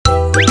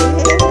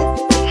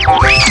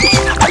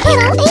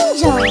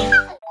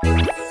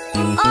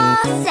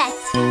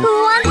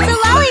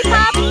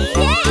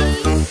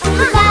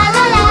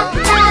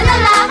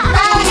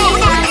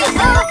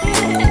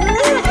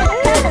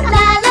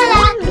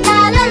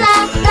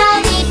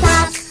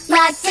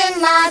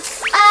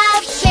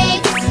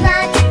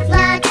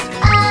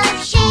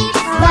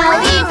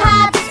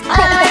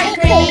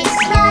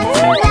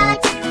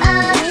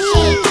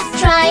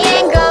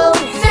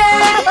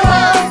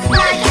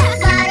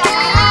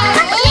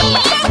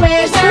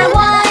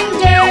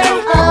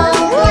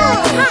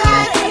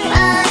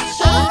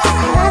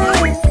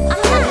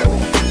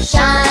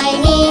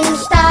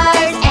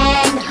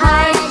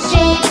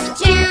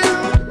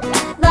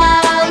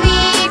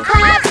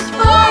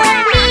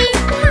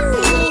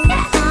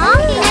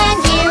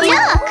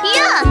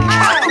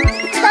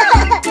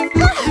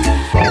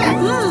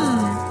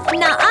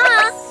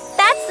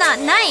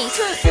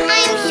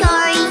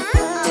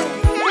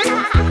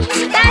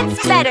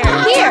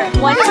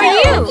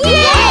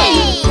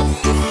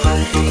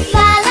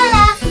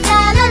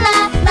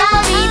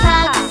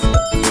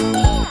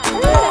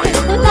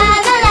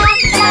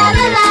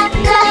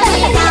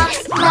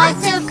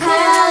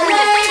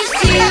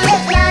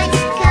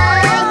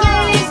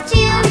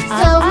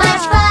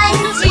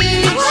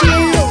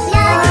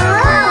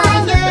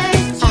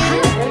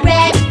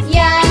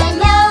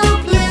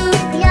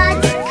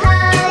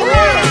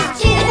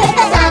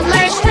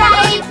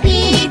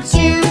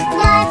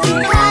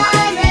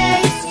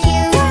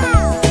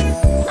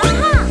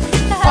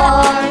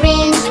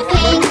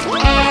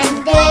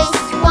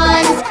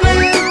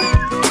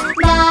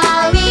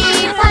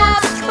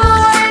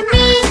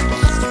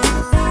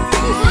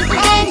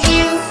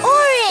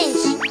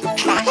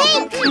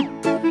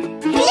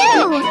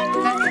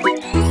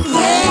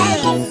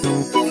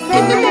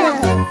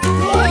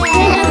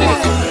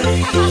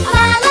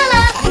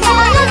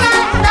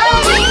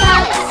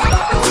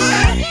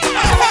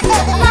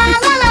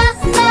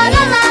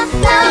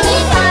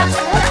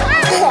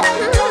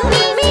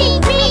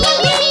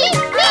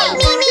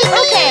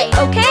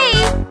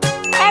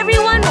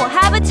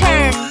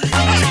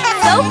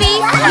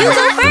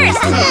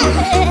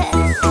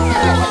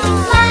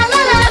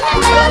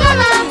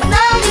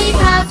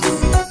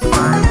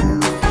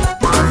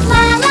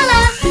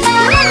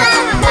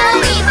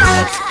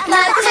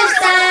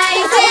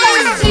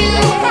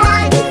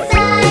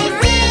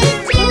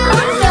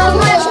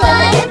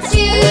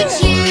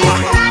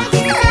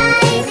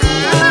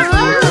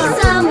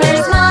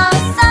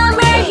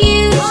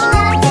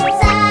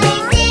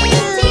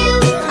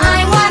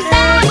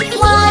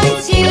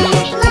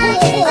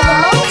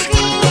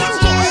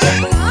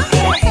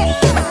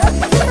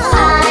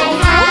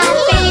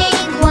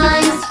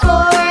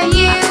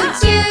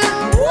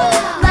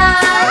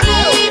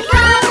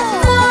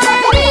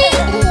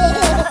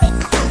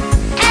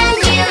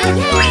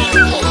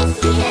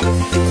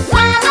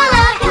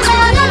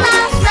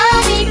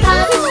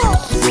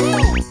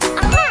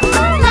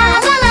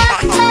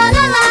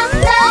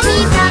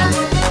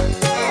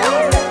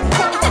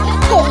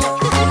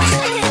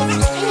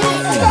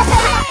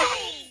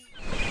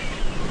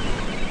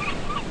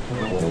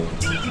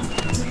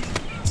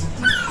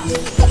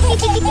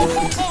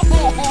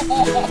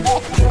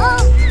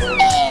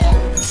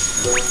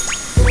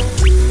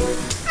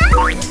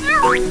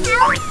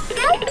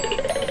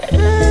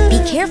Be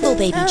careful,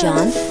 Baby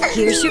John.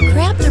 Here's your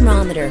crab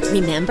thermometer,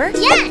 remember?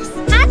 Yes,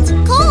 hot,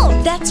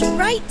 cold. That's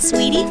right,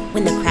 sweetie.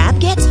 When the crab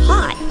gets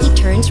hot, he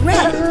turns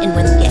red. And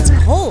when it gets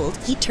cold,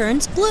 he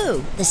turns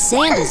blue. The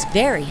sand is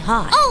very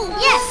hot. Oh,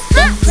 yes,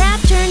 The hot.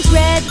 crab turns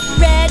red,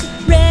 red,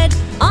 red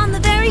on the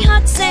very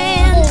hot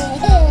sand.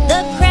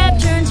 The crab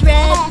turns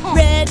red,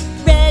 red,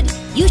 red.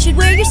 You should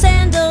wear your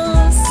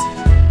sandals.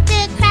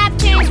 The crab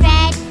turns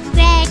red,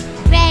 red,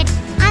 red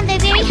on the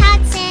very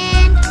hot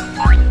sand.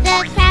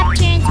 The crab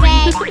turns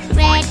red,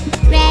 red,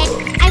 red.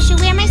 I should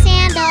wear my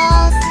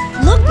sandals.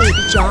 Look,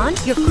 Baby John,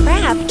 your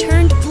crab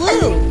turned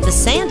blue. The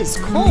sand is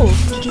cold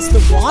because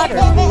the water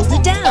cooled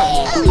it down.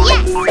 Oh,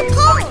 yes,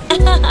 cold.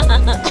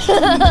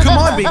 Come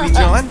on, Baby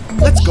John.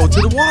 Let's go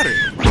to the water.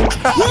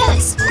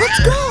 Yes, let's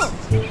go.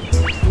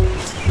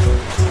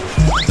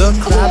 The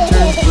crab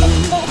turns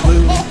blue,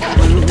 blue,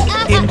 blue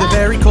in the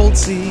very cold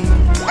sea.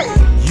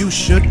 You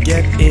should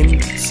get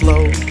in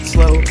slow,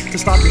 slow to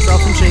stop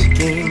yourself from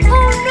shaking.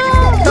 Oh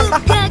no!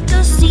 Look at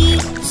the sea,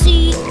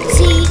 sea,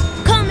 sea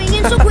coming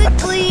in so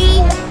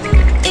quickly.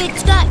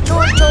 It's got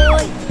your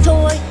toy,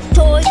 toy,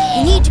 toy.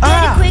 You need to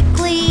get it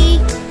quickly.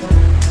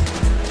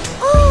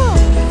 Oh!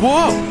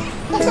 Whoa!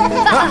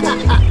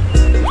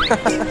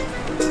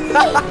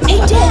 Hey,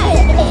 Dad!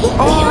 Look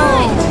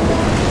behind!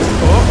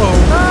 Uh-oh.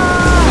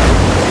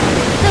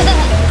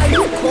 Are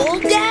you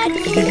cold, Dad?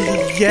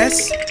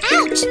 Yes?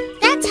 Ouch,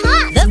 that's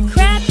hot. The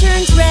crab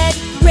turns red,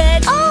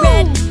 red,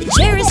 red. The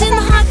chair is in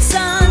the hot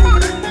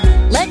sun.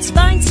 Let's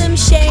find some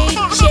shade,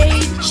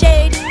 shade,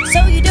 shade,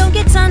 so you don't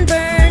get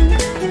sunburned.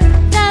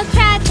 The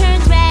crab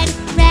turns red,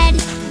 red,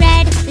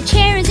 red. The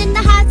chair is in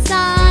the hot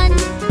sun.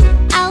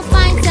 I'll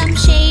find some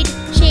shade,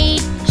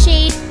 shade,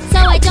 shade, so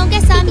I don't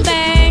get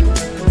sunburned.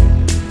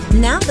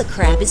 Now the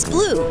crab is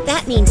blue.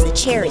 That means the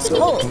chair is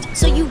cold,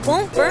 so you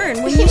won't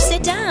burn when you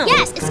sit down.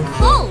 Yes, it's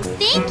cold.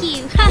 Thank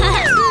you.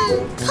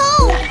 Cold.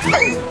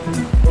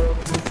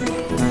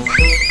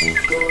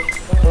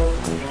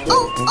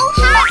 Oh,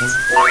 hot.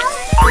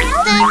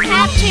 The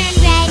crab turned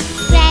red,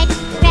 red,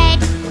 red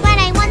when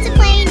I want to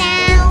play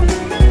now.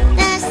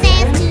 The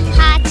sand's too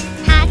hot,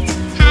 hot,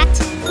 hot.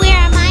 Where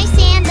are my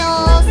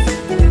sandals?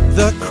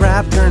 The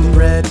crab turned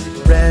red,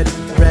 red,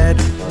 red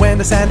when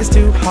the sand is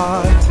too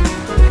hot.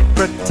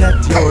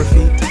 Protect your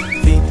feet,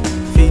 feet,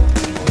 feet.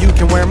 You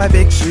can wear my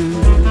big shoes.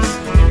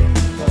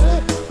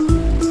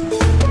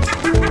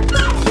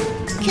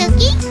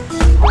 Cookie?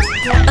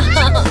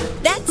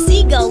 That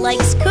seagull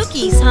likes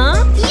cookies,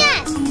 huh?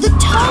 Yes. The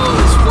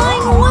toad's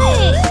flying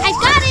away. I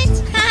got it.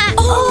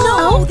 Oh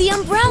no, the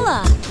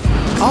umbrella.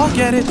 I'll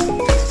get it.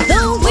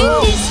 The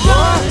wind is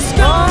strong,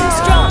 strong,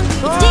 strong.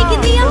 It's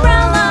taking the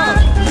umbrella.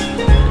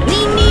 We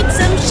need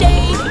some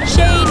shade,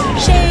 shade,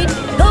 shade.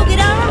 Go get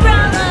our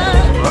umbrella.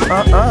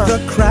 The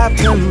crab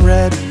turned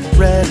red,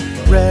 red,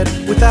 red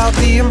without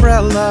the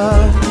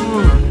umbrella.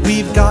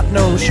 We've got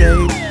no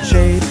shade,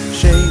 shade,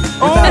 shade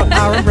without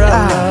our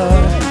umbrella.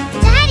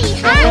 Daddy,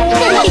 hi.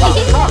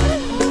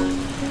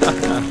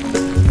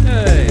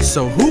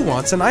 So who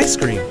wants an ice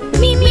cream?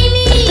 Me, me,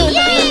 me.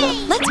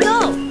 Yay. Let's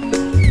go.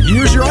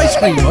 Here's your ice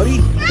cream, buddy.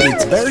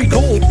 It's very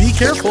cold. Be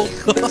careful.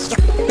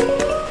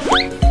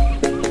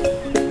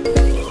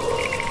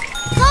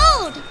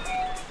 Cold.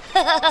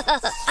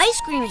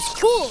 Ice cream is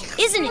cool,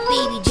 isn't it,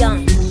 Baby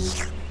John?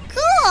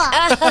 Cool.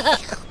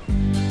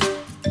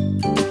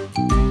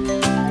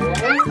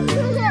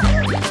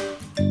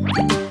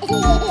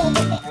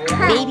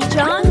 Baby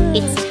John,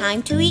 it's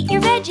time to eat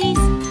your veggies.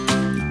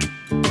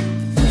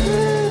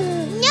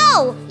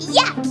 No.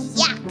 Yuck,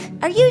 yuck.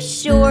 Are you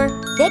sure?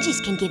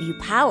 Veggies can give you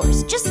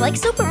powers, just like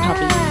Super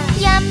Puppy.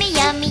 Yummy,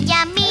 yummy,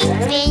 yummy.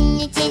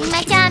 Spinach in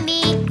my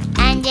tummy,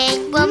 and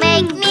it will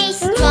make me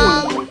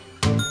strong.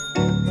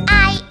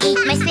 I eat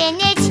my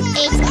spinach,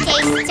 it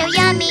tastes so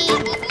yummy,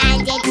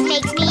 and it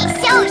makes me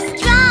so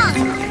strong.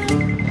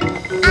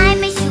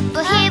 I'm a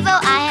superhero,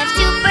 I have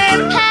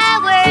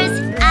superpowers.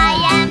 I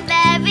am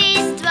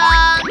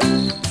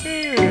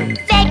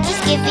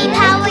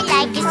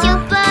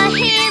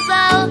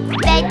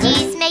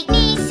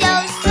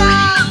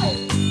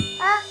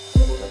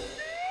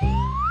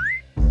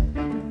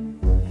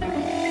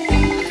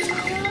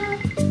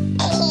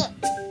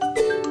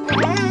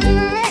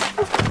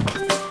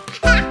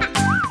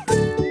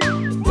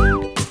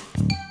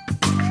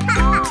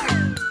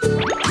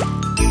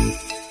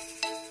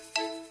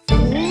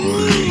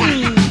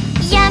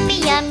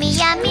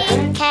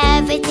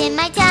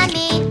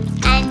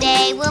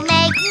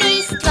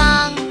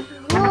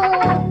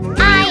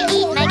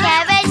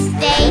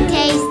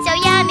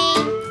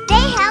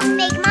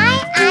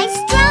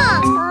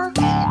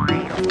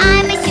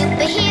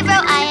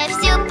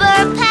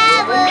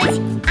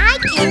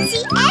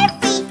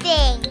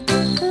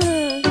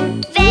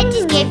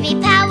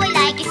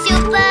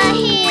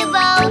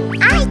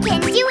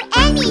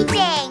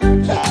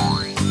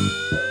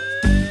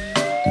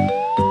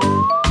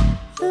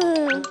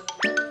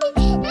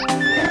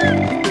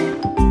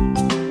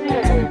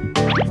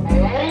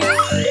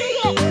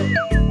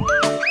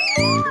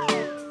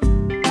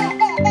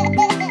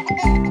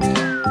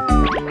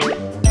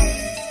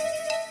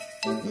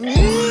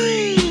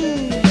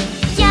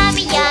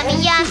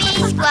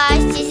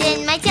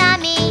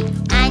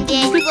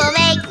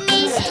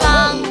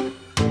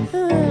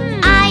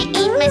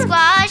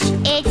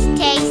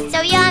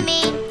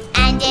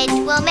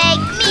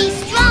make me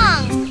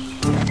strong.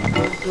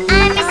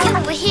 I'm a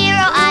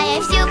superhero, I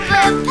have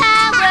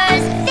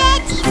superpowers.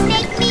 Veggies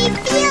make me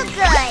feel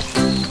good.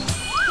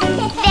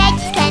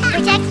 Veggies can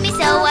protect me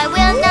so I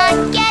will not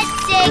get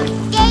sick.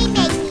 They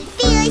make me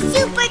feel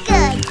super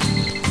good.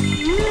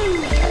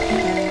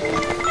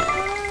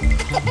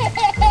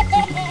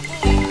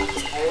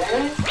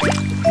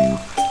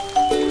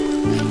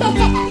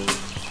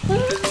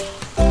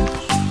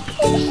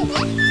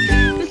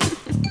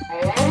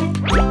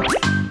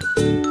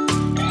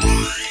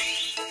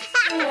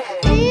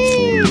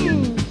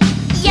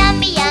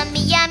 Yummy,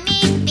 yummy,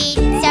 yummy.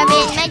 Beets are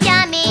in my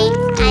tummy,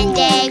 and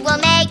they will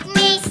make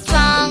me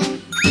strong.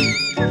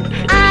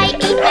 I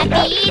eat my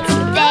beets,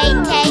 they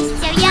taste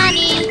so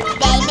yummy.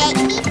 They make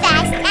me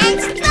fast and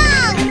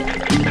strong.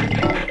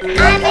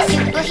 I'm a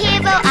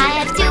superhero, I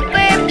have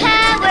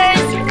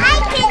superpowers. I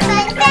can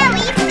run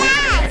very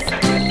fast.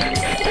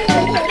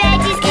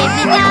 Veggies give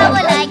me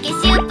power like a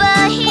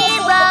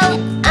superhero.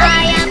 I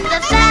am the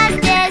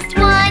fastest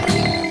one.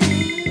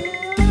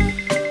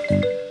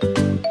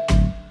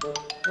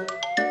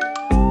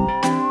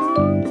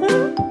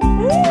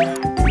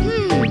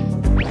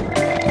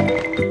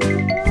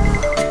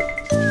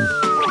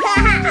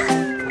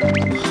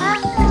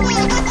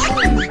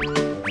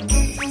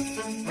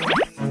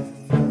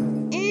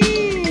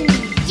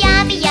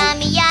 Yummy,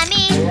 yummy,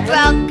 yummy.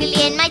 Broccoli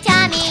in my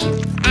tummy,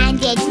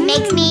 and it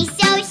makes me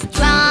so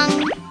strong.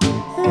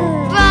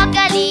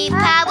 Broccoli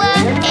power,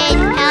 it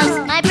helps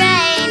my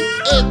brain.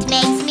 It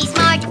makes me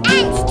smart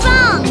and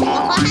strong.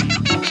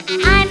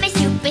 I'm a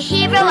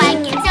superhero, I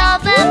can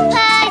solve a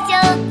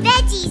puzzle.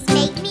 Veggies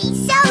make me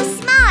so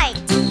smart.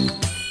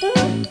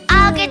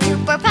 I'll get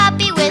super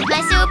puppy with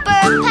my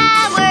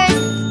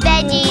superpowers.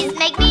 Veggies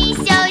make me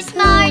so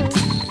smart.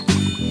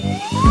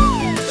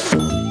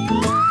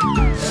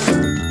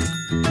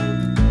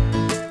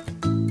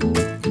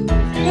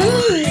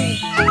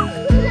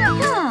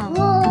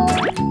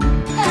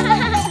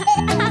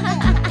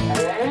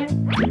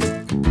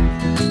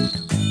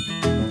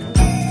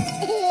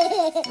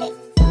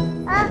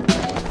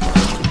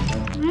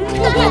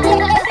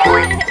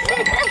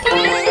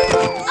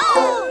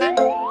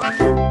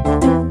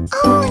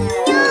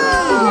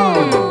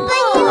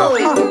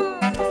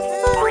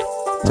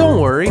 Don't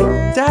worry,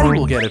 Daddy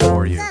will get it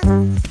for you.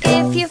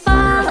 If you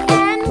fall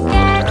and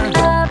get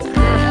a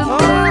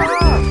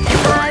boo-boo,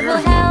 I will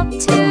help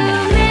to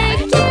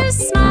make you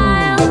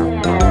smile.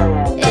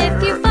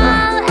 If you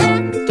fall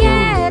and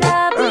get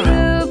a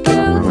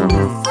boo-boo,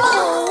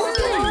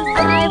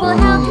 I will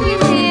help you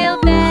feel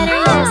better.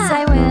 Yes,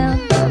 I will.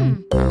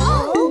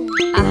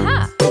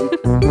 Aha!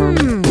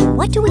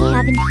 What do we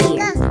have in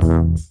here?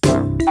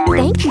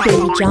 Thank you,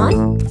 Baby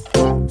John.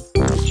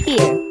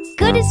 Here,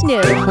 good as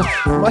new.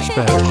 Much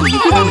better.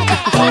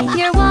 If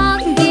you're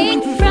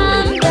walking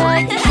from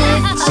the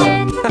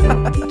kitchen,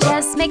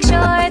 just make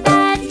sure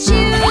that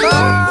you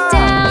look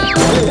down.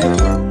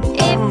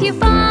 If you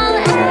fall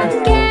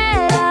and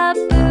get a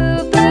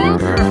boo-boo,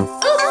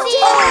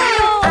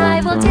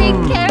 I will take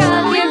care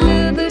of your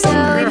boo-boo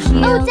so it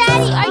heals. Oh,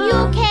 Daddy, are you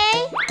okay?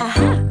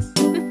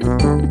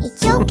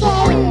 It's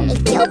okay.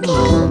 It's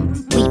okay.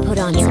 We put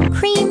on some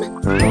cream,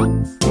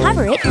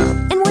 cover it,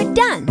 and we're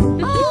done.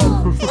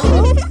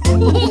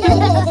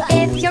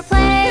 If you're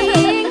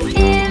playing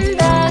in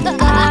the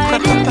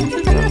garden,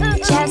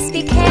 just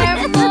be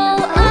careful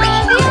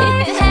of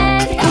your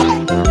head.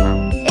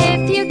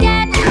 If you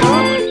get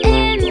hurt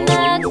in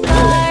the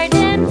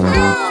garden,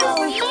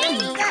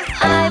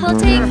 I will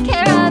take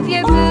care of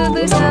your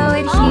boo-boo so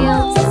it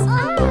heals.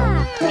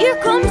 Here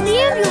comes the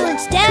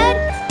ambulance, Dad.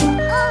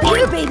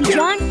 Here, Baby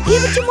John,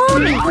 give it to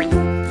Mommy.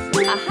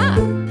 Aha!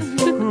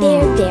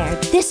 There,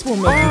 this will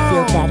make you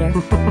feel better.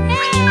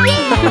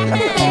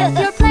 If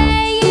you're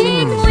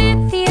playing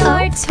with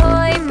your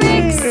toy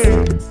bricks,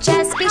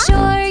 just be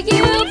sure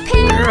you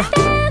pick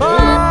them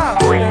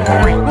up.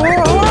 Little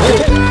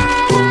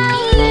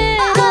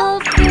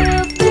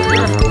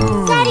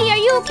boo-boo, Daddy, are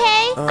you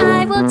okay?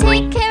 I will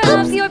take care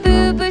of your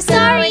boo-boo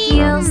so it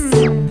heals.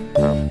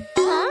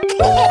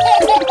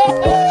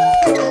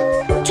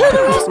 To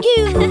the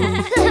rescue!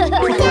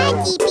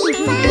 Daddy, be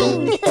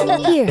fine.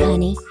 Here,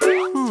 honey.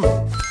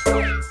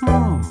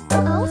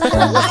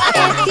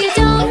 If you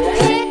don't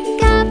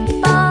pick up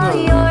all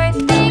your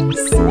things,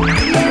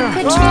 you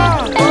could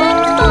trip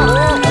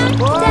and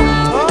fall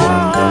down.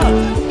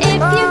 If you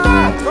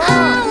get a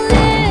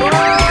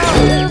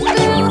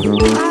little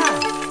boo-boo,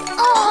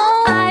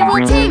 I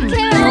will take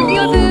care of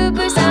your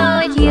boo-boo so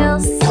it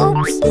heals.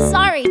 Oops,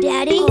 sorry,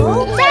 Daddy.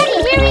 Daddy,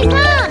 here we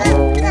come.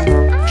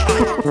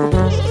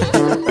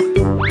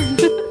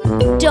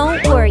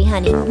 Don't worry,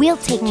 honey. We'll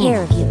take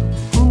care of you.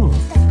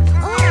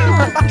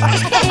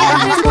 If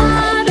there's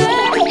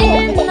water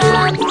in the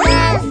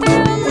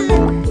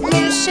bathroom,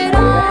 you should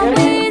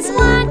always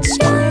watch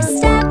your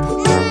step.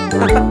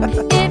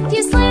 If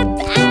you slip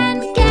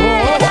and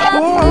get a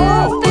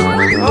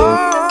boo-boo,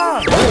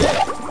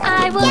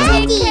 I will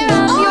take care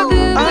of your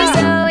boo-boo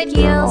so it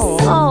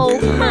heals. Oh,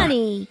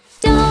 honey.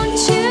 Don't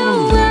you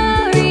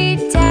worry,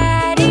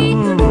 Daddy.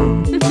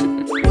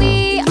 We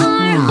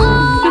are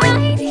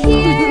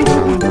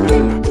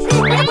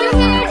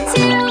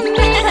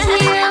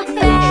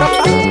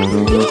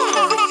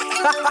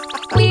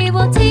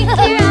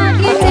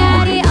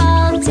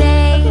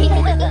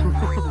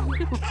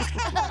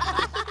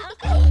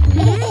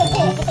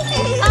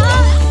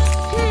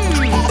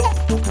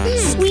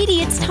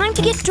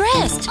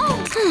dressed.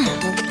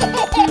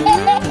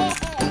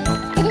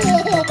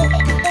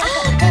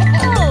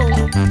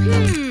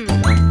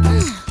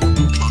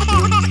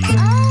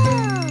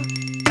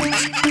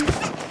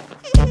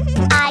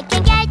 I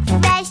can get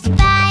dressed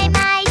by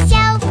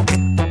myself.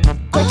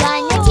 Put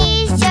on a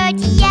t-shirt,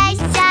 yes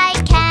I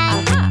can.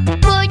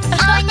 Put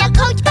on a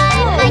coat by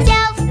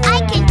myself, I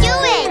can do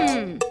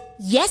it.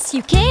 Yes,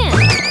 you can.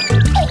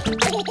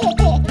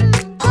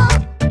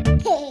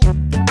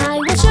 I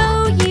will show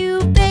you,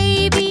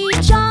 baby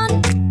John,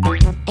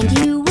 and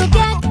you will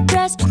get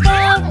dressed the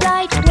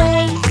right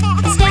way.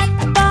 Step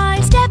by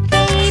step,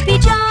 baby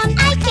John.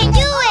 I can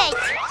do it.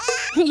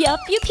 Yup,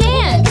 you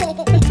can.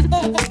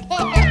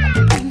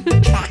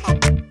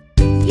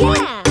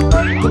 Yeah.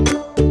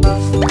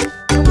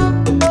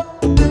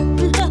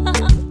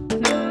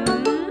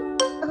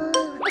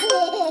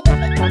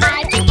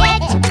 I can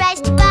get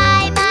dressed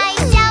by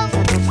myself.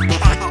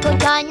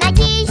 Put on a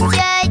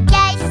t-shirt,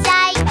 yes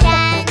I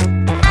can.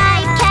 I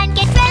can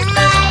get dressed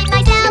by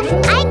myself,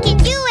 I can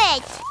do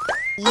it.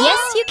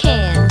 Yes, you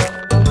can.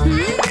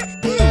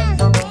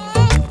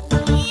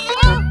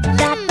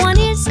 That one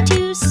is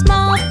too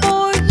small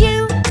for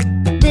you.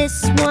 This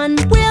one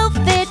will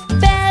fit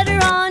better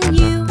on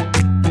you.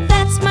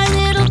 That's my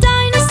little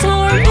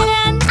dinosaur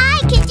man. I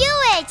can do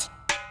it.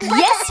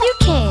 Yes, you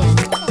can.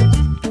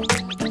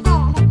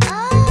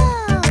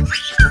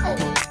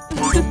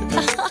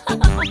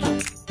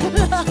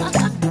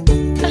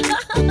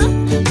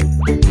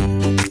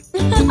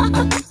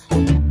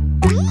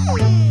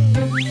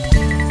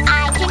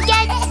 I can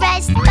get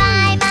dressed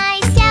by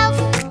myself.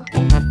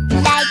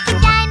 Like a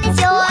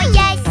dinosaur,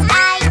 yes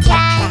I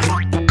can.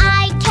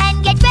 I can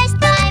get dressed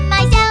by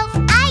myself,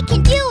 I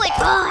can do it.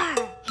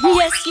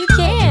 Yes, you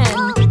can.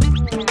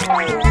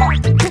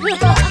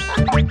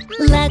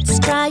 Let's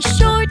try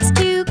shorts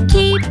to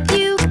keep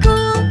you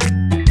cool.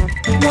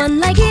 One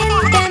leg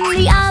in, then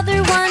the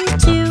other one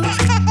too.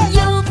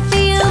 You'll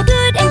feel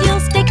good and you'll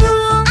stay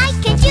cool. I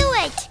can do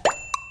it.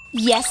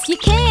 Yes, you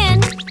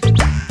can.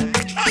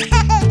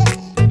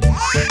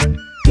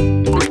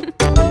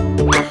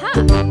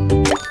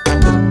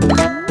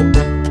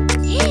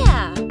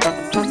 Yeah.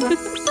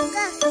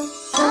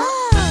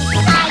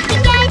 I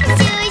can get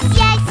shoes,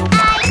 yes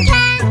I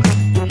can.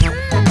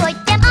 Put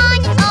them on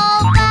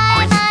all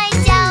by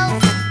myself.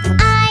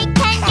 I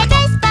can get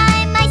dressed by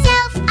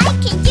myself, I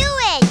can do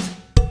it.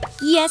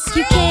 Yes,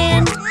 you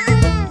can.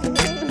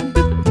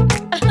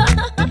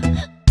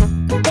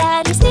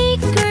 Daddy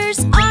sneakers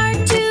are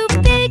too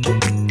big.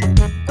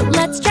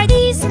 Let's try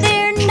these,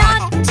 they're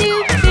not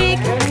too big.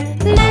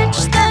 Match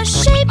the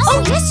shapes.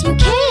 Oh, yes, you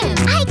can.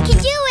 I can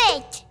do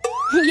it.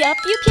 Yup,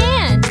 you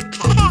can.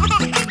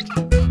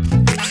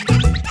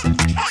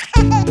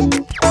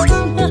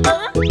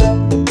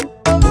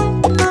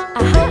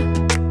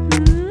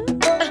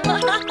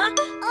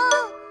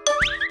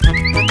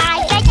 I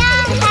get a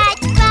hat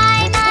by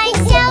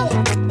myself.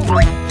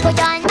 Put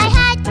on my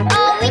hat,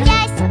 oh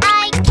yes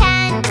I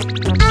can.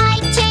 I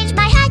change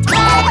my hat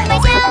by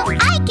myself,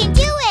 I can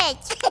do it.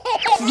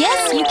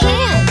 Yes, you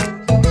can.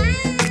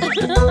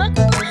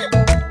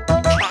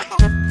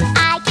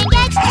 I can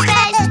get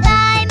dressed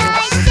by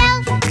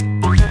myself.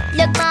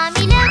 Look,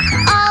 mommy, look,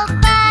 all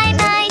by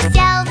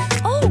myself.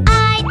 Oh,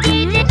 I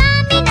did it,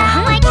 mommy,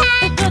 now I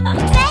can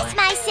dress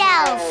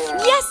myself.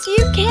 yes,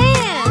 you can.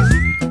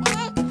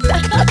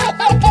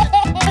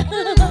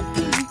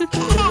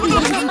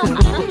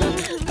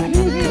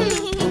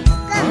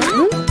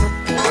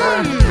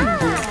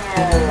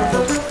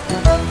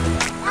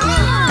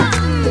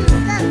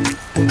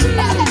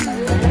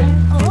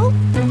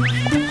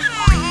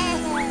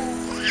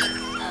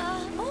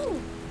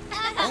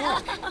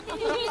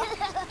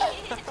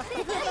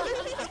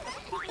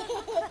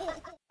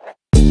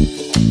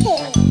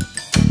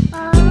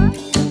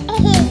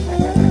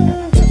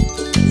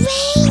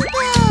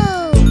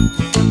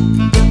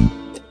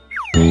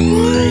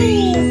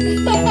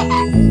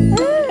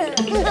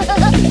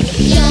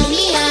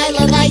 Yummy, I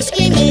love ice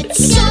cream,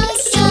 it's so,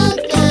 so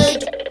good.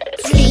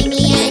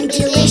 Creamy and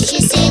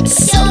delicious, it's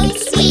so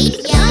sweet,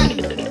 yum.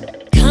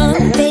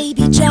 Come,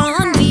 baby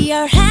John, we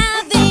are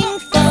having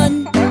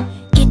fun.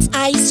 It's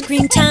ice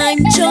cream time,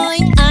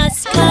 join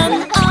us,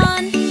 come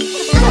on.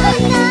 I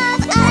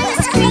love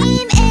ice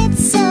cream,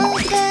 it's so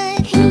good.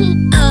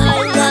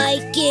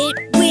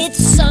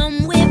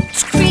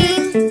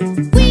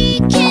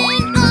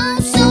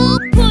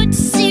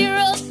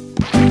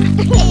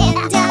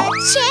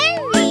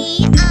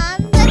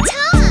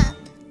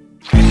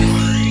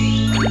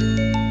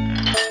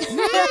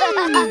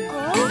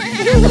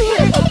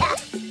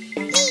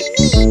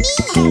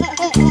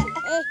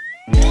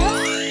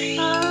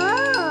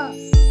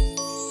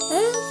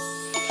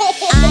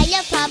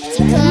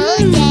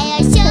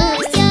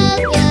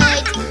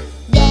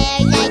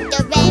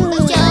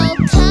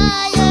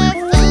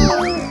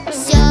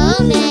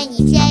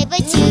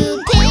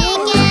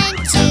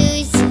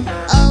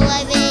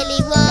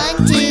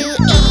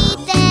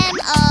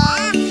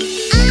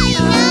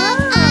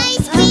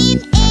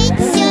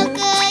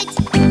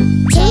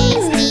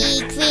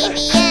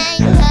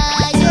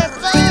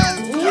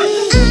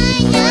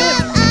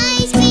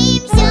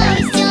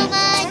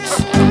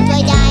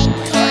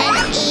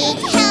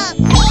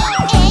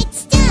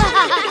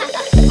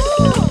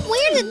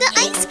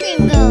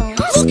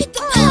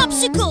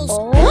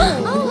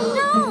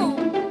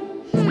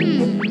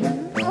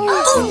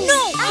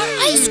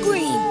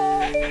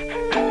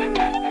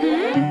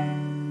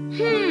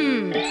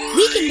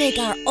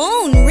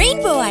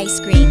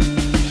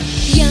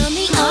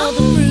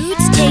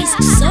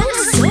 taste so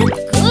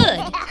good.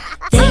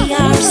 They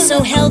are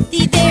so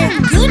healthy, they're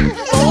good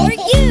for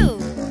you.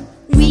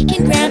 We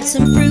can grab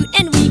some fruit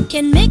and we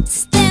can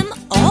mix them.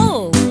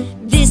 Oh,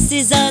 this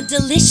is a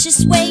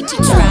delicious way to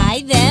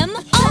try them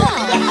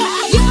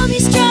all. Yummy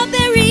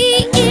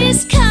strawberry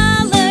is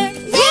color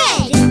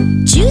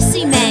Red.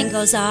 juicy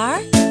mangoes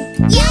are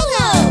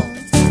Yellow.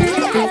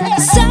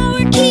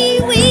 sour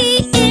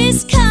kiwi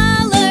is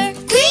color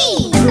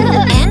Green.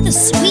 and the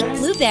sweet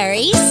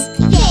blueberries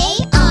They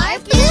are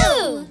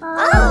blue.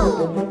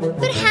 Oh,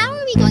 but how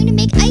are we going to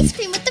make ice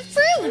cream with the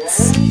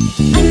fruits?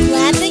 I'm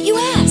glad that you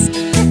asked.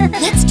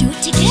 Let's do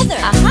it together.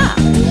 Aha!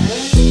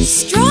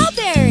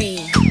 Strawberry,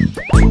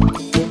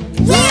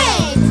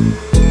 Red.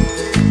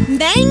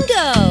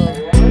 mango,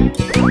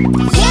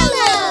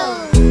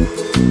 Yellow.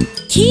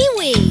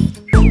 kiwi,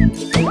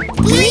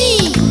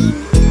 Green.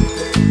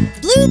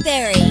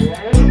 blueberry.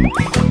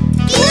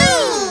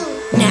 Blue.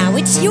 Now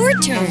it's your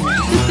turn.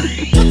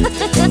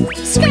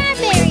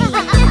 Strawberry.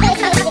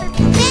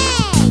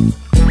 Red.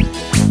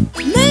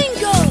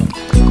 Mango,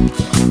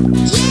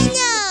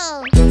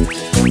 Yellow.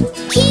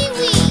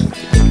 Kiwi.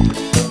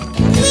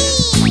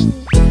 Green.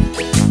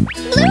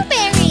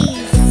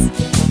 Blueberries.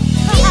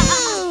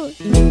 Blue.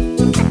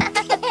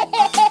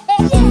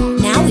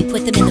 now we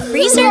put them in the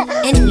freezer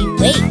and we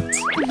wait.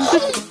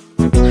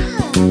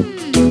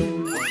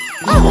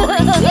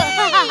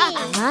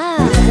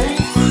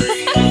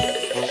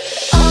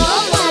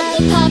 All of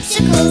the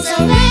popsicles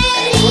are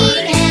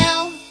ready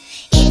now.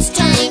 It's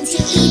time to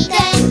eat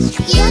them.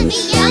 Yummy,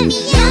 yummy,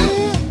 yum.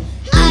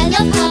 I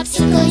love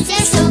popsicles,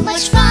 they're so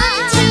much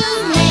fun to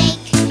make.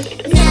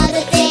 Now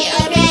that they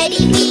are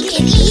ready, we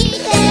can eat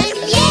them.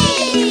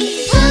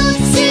 Yay!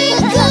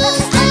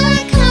 Popsicles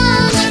are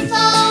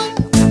colorful,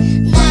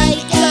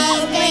 like a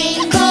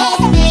rainbow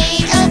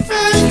made of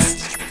fruits.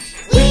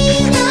 We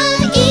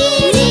love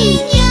eating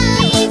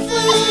yummy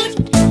food.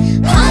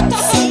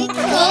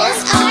 Popsicles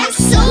are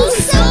so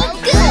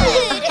good.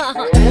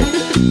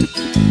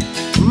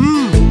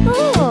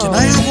 Can I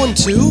have one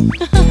too?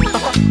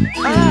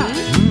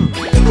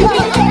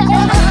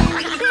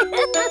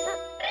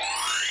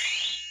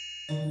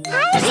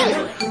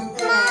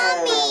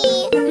 Mommy.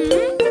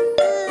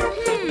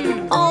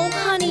 Oh,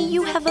 honey,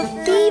 you have a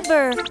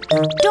fever.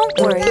 Don't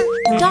worry,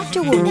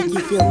 doctor will make you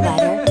feel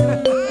better.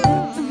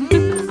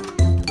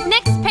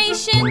 Next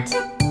patient,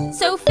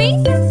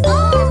 Sophie.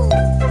 Oh.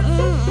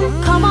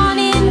 Come on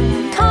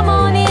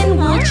in,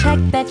 we'll check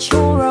that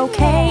you're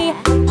okay.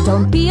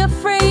 Don't be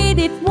afraid,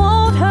 it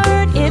won't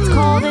hurt, it's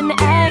called an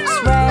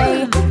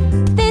X-ray.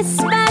 This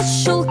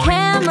special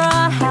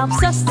camera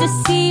helps us to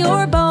see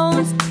your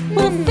bones.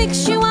 We'll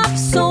fix you up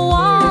so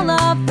all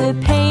of the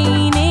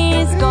pain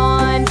is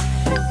gone.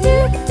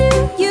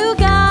 You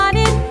got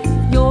it,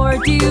 you're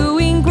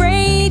doing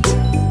great.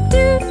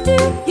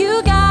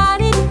 You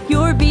got it,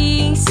 you're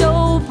being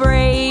so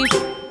brave.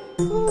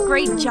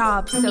 Great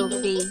job,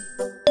 Sophie.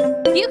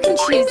 You can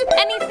choose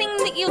anything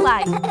that you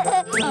like.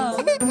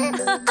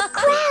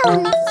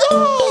 Crown,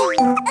 yay!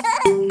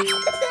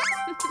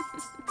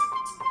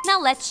 Now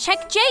let's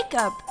check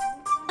Jacob.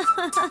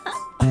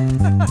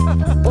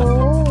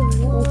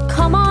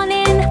 Come on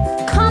in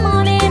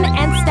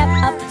and step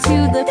up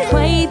to the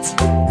plate.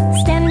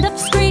 Stand up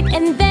straight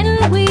and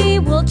then we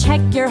will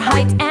check your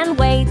height and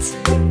weight.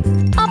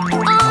 Up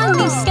on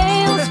these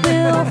scales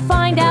we'll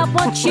find out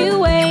what you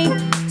weigh.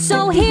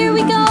 So here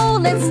we go,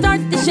 let's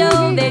start the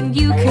show, then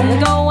you can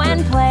go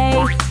and play.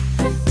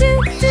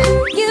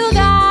 You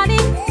got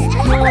it,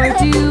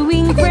 you're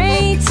doing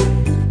great.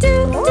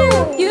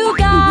 You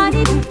got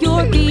it,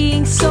 you're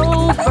being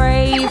so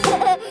brave.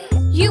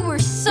 You were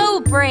so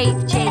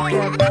brave,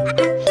 Jacob.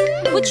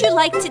 Would you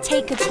like to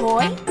take a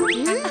toy?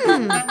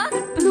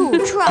 Blue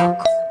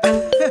truck.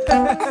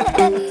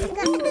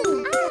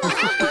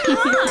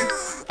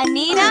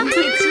 Anita,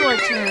 it's your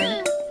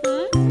turn.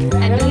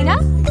 Anita?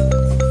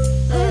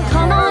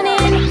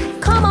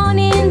 Come on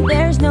in,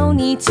 there's no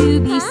need to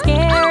be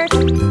scared.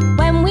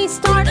 When we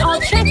start,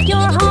 I'll check your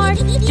heart,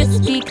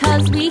 just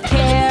because we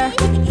care.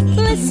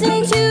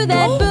 Listen to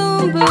that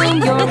boom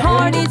boom, your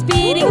heart is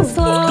beating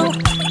slow.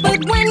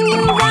 But when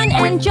you run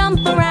and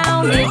jump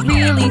around, it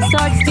really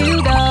starts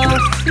to go.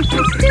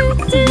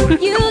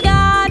 You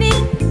got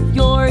it,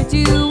 you're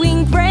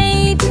doing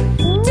great.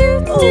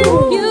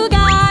 You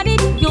got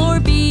it, you're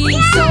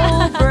being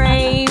so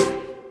brave.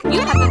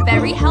 You have a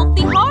very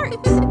healthy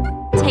heart.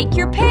 Take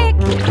your pick.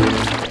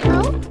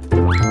 Oh,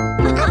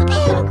 a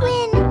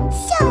penguin,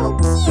 so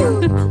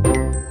cute.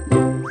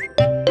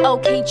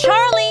 Okay,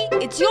 Charlie,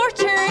 it's your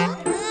turn.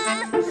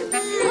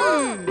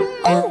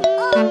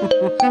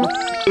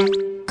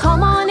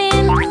 Come on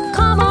in,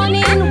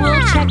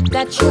 we'll check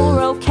that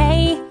you're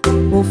okay.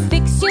 We'll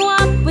fix you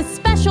up with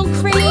special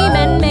cream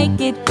and make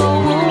it go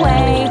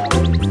away.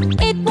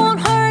 It won't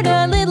hurt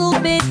a little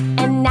bit,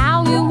 and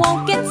now you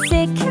won't get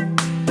sick.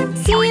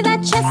 See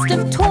that chest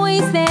of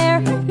toys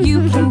there?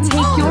 You can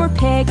take your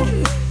pick.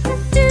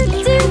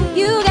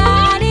 You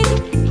got it,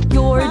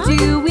 you're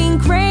doing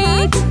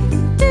great.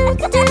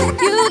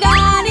 You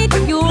got it,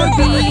 you're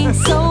being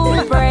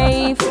so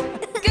brave.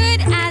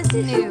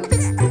 That's new.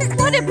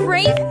 What a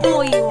brave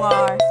boy you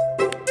are.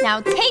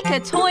 Now take a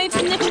toy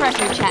from the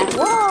treasure chest.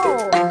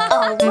 Whoa,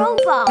 a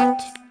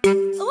robot.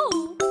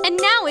 Ooh. And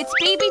now it's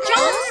Baby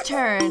John's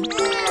turn.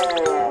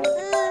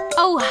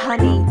 Oh,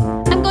 honey,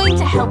 I'm going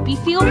to help you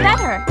feel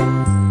better.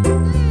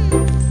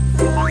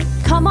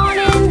 Come on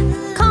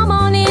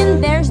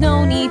in, there's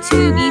no need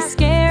to be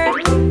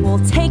scared. We'll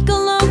take a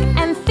look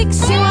and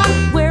fix you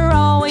up, we're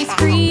always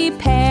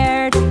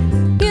prepared.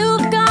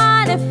 You've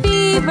got a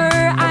fever,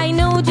 I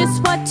know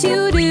just what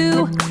to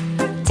do.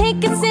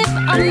 Take a sip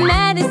of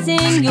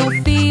medicine,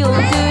 you'll feel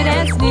good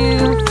as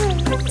new.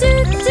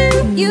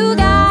 You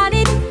got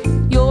it,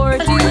 you're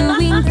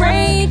doing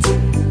great.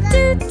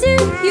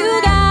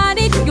 You got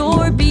it,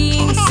 you're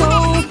being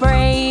so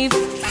brave.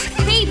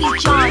 Baby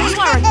John, you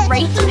are a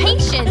great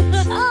patient.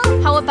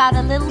 How about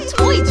a little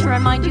toy to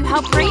remind you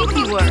how brave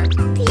you were?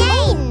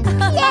 Plane!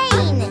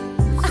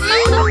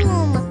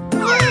 Zoom!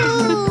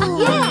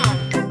 Yeah.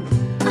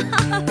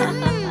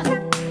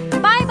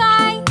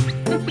 Bye-bye.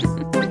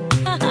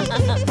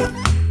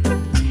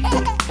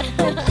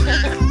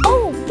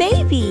 Oh,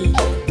 baby,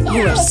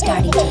 you are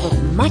starting to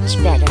look much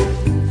better.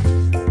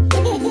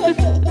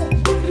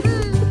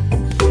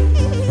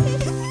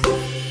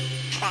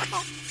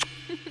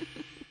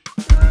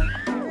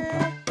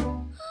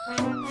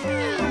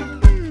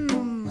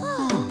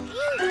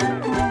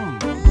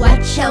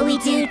 What shall we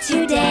do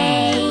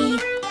today?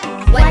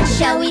 What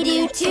shall we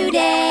do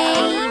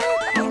today?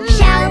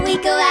 Shall we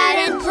go out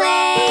and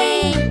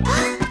play?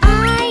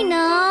 I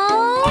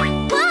know!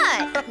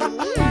 What?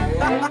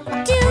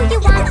 Do you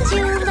want to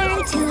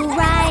learn to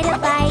ride a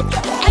bike?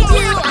 I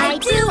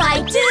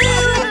do!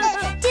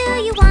 Do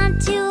you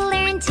want to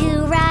learn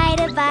to ride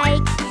a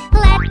bike?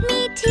 Let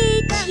me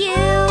teach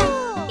you.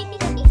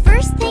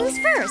 First things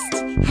first,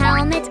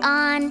 helmet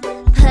on,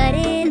 put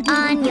it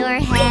on your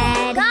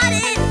head. Got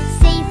it!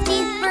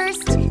 Safety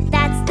first,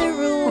 that's the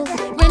rule.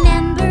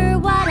 Remember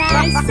what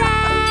I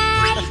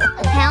said.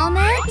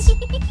 Helmet?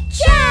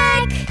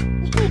 Check!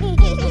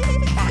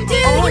 Do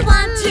you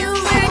want to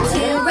learn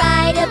to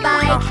ride a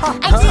bike?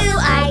 I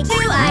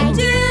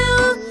do!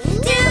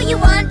 Do you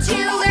want to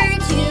learn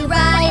to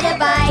ride a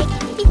bike?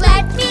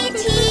 Let me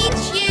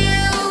teach you.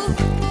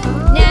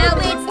 Now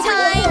it's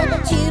time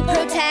to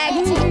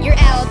protect your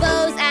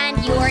elbows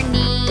and your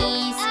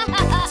knees.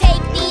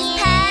 Take these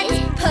pads,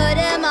 put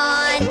them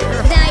on,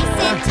 nice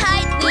and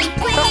tightly,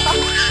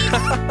 please.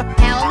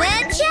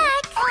 Helmet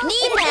check,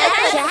 knee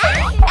pads,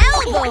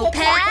 elbow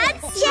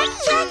pads, check.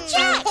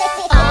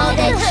 All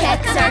the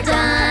checks are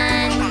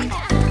done.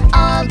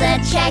 All the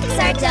checks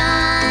are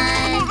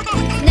done.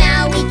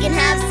 Now we can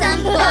have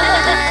some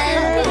fun.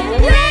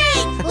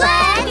 Great,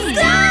 let's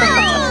go!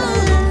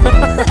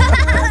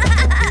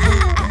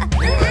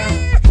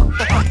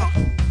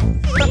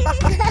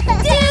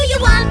 Do you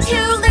want to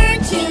learn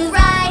to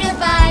ride a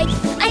bike?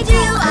 I do!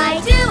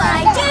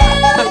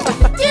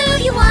 Do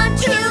you want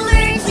to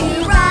learn to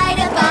ride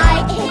a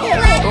bike?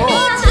 Let me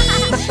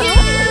teach you.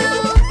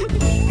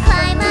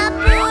 Climb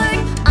aboard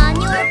on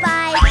your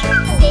bike.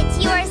 Sit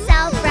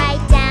yourself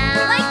right down.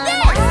 Like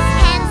this.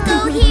 Hands go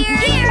here.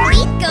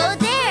 Feet go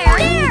there.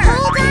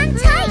 Hold on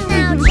tight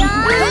now,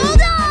 John.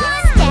 Hold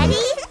on.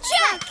 Steady.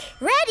 Check.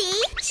 Ready.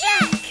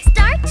 Check.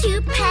 Start to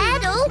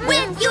pedal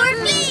with your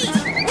feet.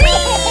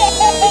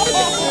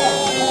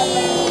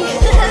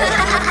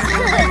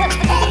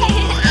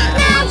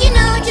 Now you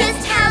know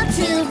just how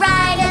to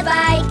ride a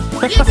bike.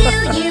 You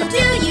do.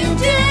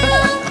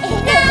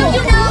 Now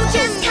you know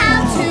just how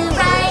to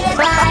ride a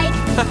bike.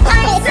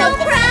 I'm so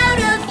proud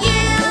of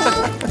you.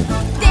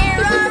 There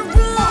are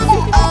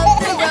rules of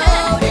the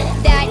road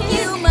that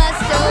you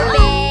must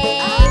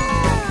obey.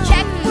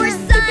 Check for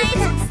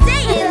signs,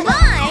 stay in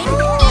line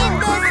in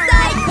the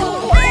cycle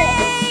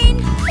lane.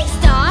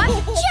 Stop,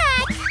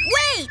 check,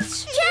 wait,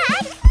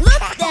 check,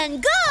 look then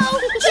go.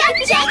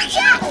 Check.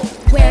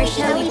 Where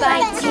shall we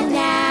bike to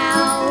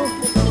now?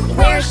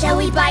 Where shall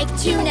we bike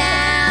to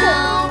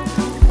now?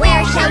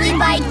 Where shall we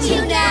bike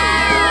to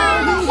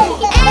now?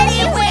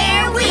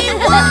 Anywhere we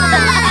want!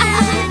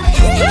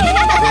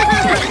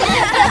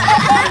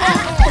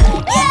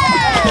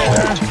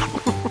 Yeah!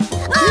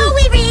 Oh,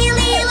 we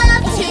really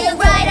love to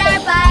ride our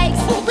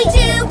bikes. We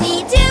do.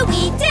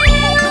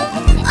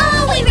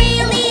 Oh, we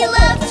really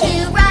love to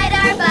ride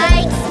our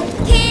bikes.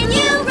 Can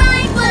you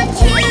ride one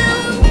too?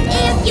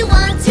 If you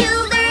want to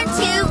learn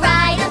to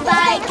ride a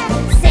bike,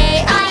 say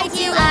I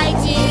do.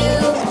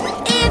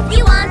 If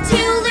you want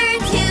to learn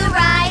to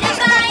ride a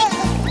bike,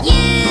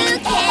 you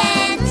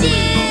can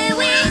do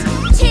it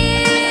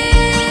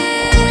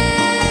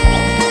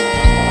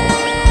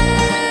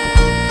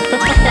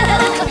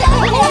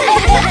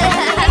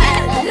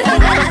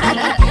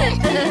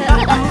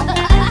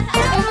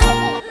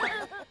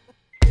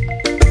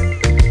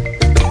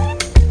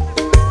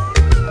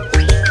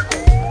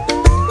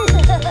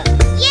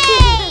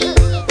Yay!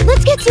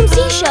 Let's get some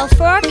seashells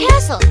for our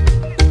castle.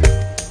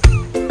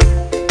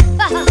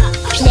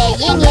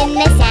 Playing in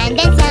the sand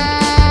and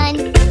sun,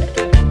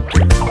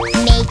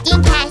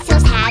 making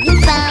castles, having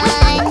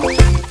fun.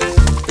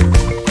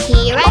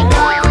 Here I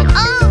go.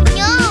 Oh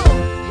no!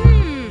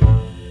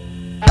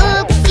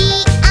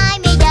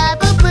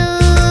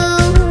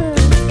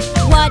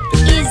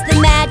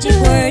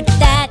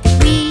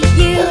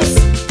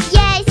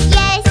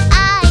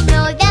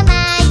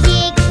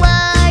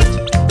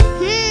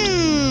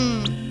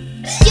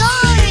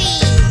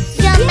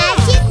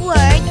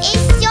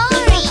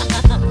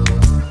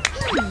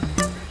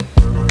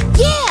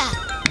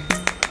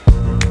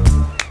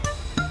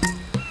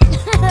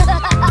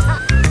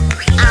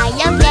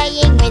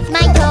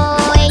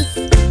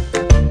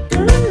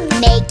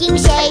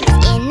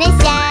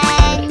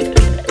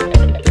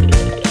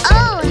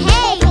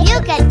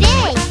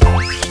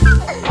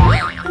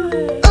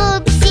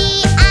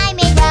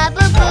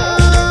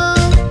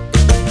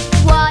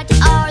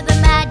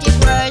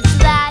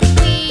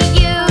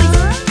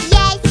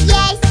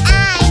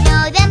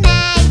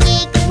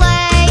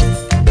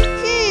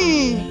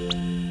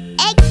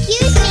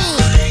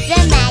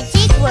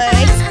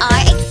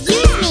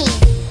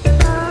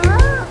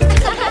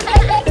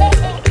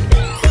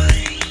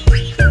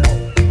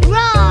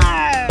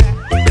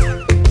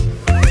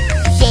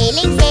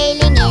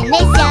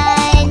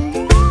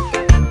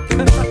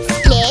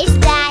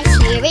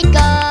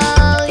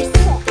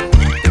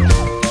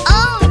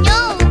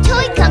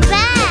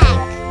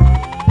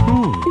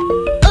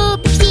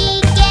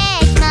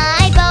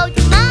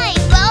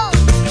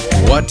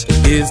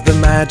 is the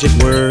magic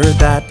word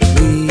that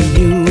we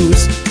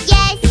use?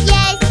 Yes,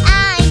 yes,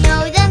 I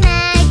know the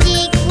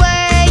magic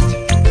word.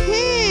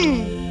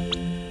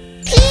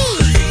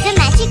 Please. The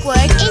magic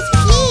word is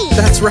please.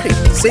 That's right.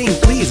 Saying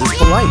please is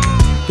polite.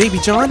 Baby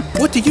John,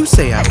 what do you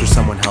say after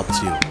someone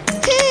helps you?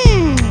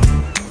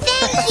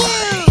 Thank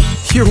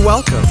you. You're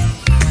welcome.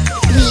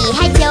 We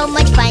had so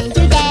much fun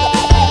today.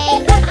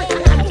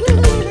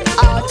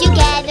 All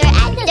together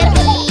at the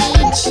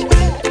beach.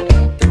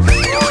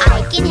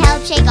 I can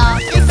help shake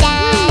off the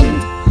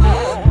sand.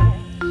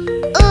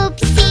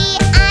 Oopsie,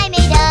 I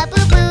made a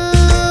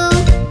boo-boo.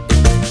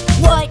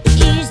 What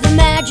is the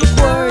magic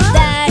word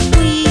that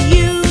we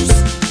use?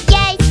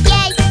 Yes,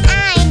 yes,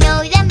 I know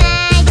the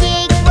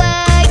magic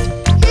word.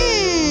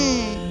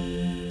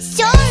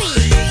 Sorry.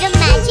 The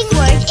magic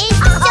word is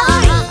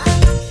sorry.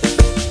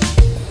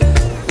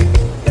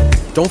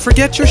 Don't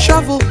forget your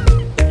shovel.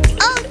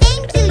 Oh,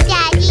 thank you,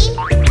 Daddy.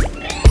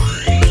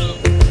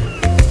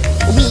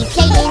 We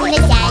played in the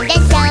sand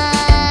and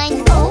sun.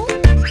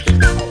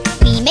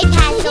 We made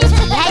castles,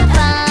 we had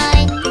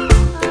fun.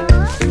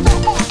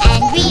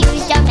 And we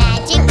used our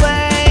magic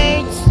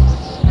words.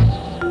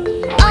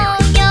 Oh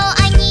no,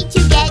 I need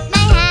to get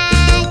my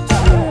hat.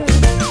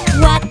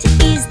 What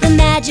is the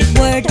magic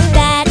word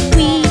that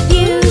we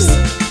use?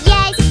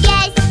 Yes,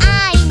 yes,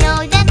 I know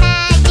the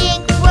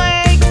magic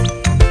word.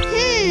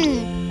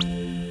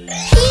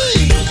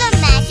 Please, the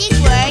magic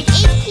word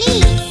is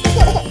please.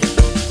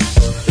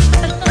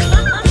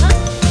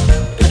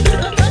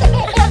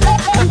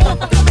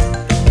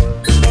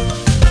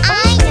 I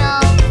know,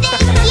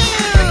 thank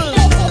you.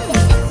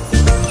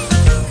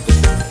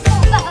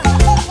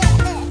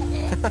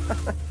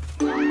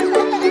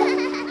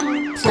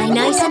 Play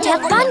nice and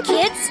have fun,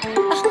 kids.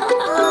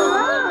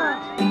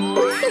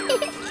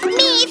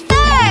 Me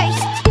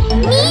first!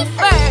 Me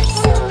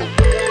first!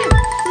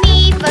 Me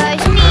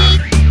first, me.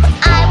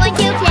 I want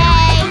to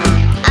play.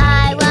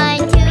 I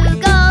want to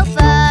go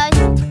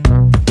first.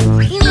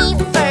 Me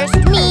first,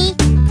 me.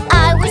 I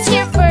was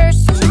here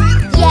first.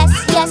 Yes,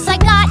 yes, I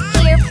got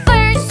here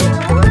first.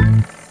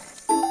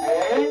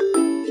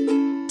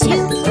 To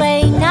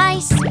play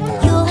nice,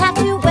 you'll have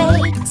to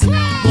wait.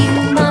 You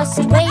must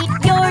wait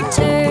your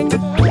turn.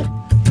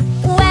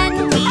 When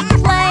we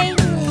play,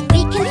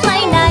 we can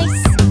play nice.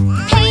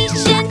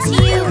 Patience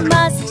you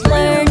must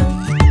learn.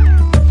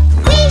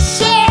 We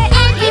share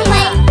and we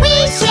play. We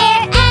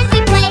share and we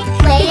play.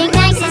 Playing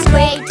nice is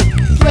great.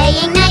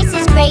 Playing nice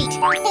is great.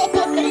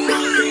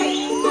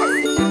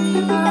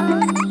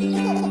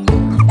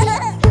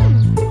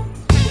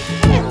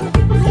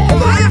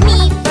 Me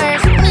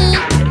first, me.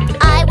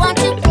 I want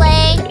to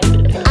play.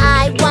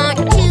 I want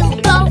to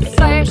go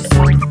first.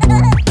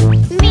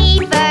 Me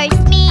first,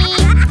 me.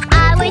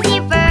 I was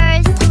here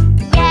first.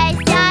 Yes,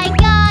 I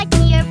got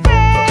here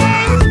first.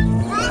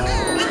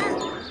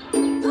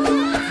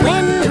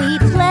 When we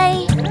play,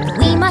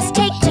 we must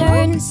take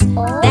turns.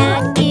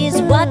 That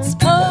is what's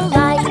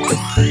polite.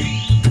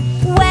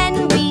 When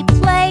we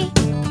play,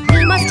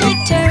 we must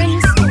take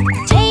turns.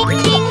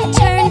 Taking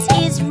turns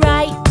is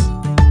right.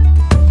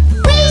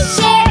 We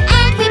share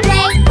and we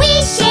play. We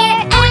share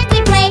and we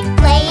play.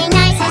 Playing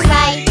nice is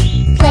right.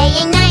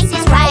 Playing nice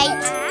is right.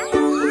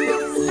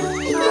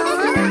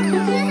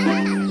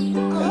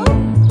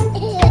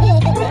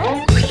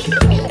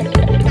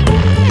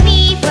 Me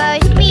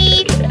first, me.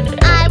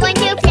 I want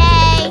to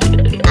play.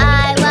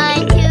 I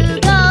want to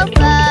go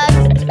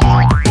first.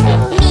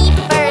 Me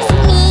first,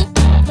 me.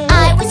 I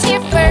was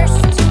here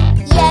first.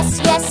 Yes,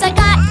 yes, I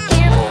got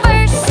here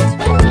first.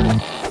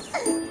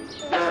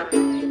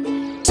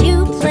 To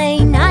play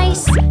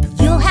nice,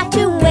 you'll have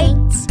to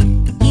wait.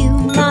 You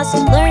must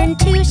learn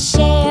to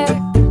share.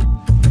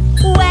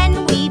 When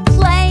we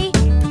play,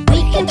 we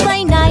can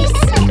play nice.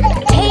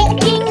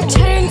 Taking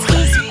turns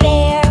is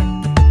fair.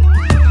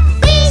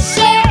 We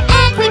share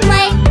and we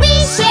play. We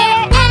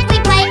share and we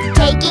play.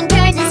 Taking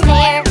turns is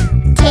fair.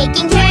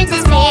 Taking turns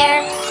is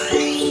fair.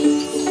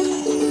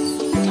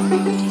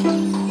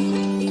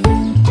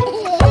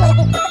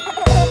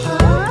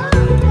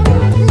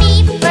 Me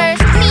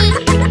first, me.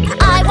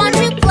 I want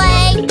to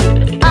play.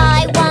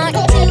 I want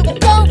to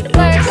go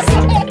first.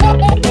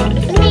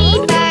 Me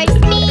first,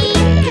 me.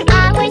 I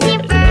was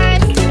here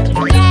first.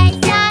 Yes,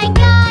 I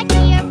got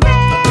here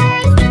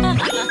first.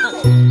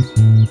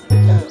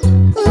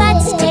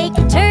 Let's take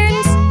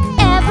turns,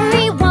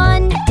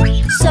 everyone,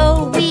 so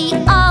we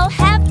all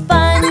have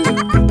fun.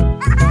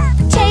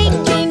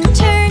 Taking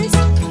turns,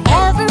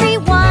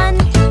 everyone,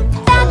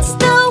 that's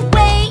the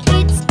way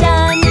it's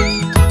done.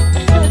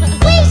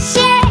 We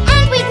share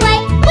and we play.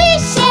 We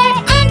share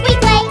and we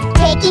play.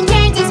 Taking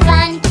turns is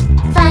fun.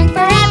 Fun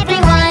for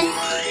everyone.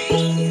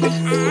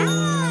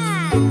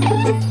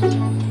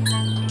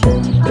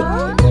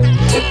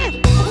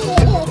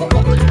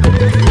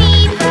 Me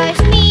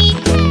first, me.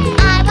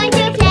 I want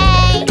to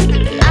play.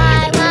 I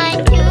want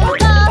to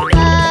go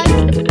first.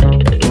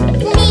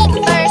 Me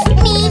first,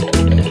 me.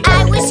 I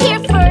was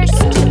here first.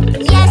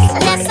 Yes,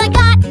 yes, I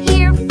got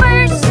here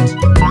first.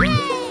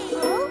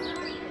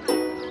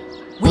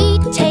 We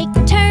take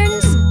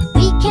turns,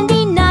 we can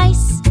be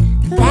nice.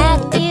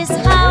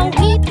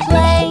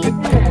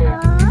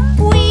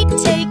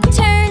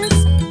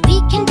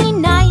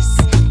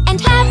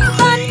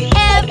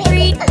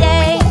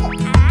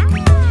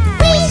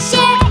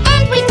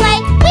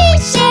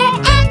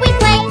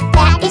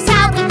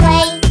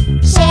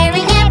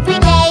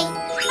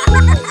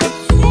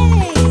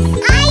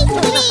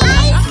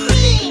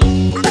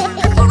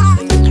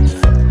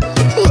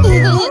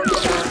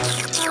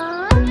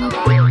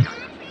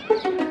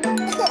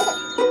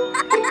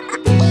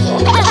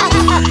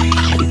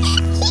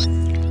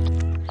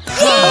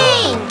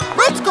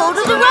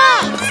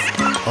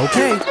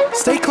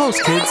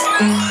 close, kids.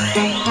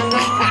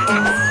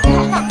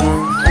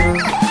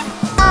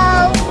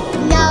 Oh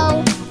no,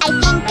 I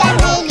think I'm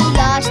really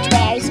lost.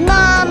 Where's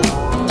Mom?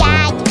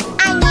 Dad,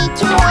 I need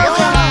to hold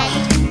your hand.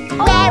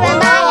 Where am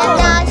I? I'm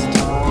lost.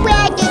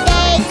 Where did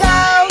they go?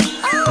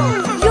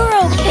 You're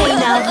okay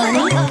now,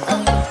 honey.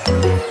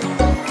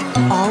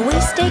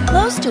 Always stay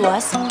close to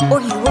us or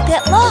you will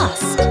get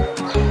lost.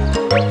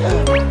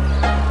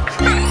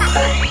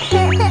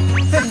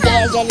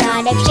 There's a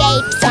lot of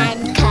shapes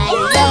and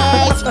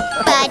colors,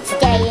 but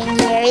staying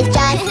here is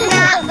just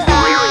not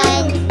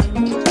fun.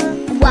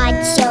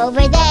 What's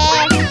over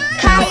there?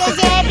 Colors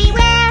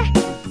everywhere.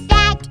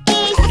 That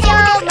is so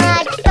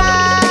much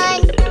fun.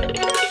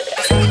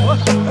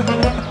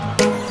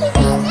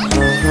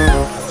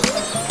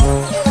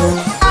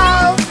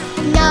 Oh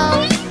no,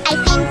 I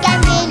think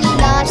I'm really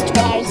lost.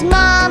 Where's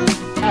Mom?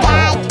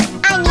 Dad,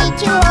 I need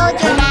to hold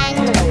your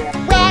hand.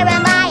 Where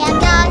am I? I'm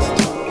lost.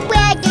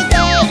 Where did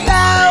they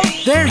go?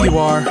 There you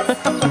are.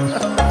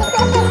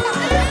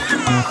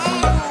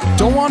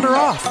 Don't wander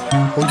off,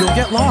 or you'll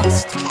get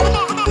lost.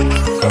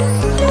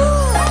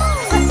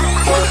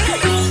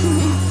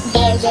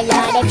 There's a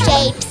lot of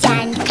shapes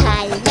and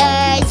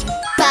colors,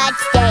 but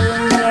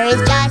staying here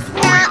is just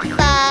not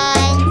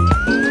fun.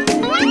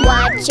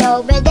 Watch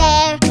over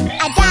there,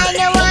 a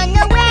dino on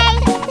the way.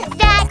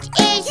 That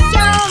is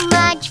so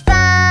much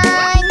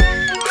fun.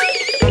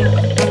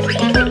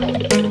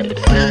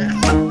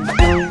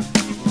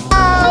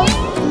 Oh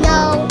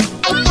no,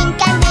 I think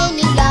I'm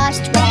really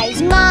lost. Where's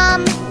Mom?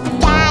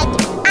 Dad,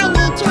 I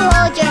need to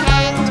hold your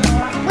hand.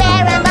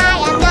 Where am I?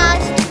 I'm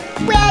lost.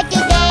 Where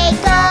did they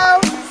go?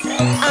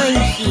 I'm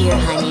here,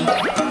 honey.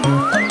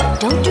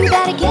 Don't do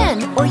that again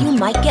or you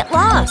might get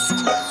lost.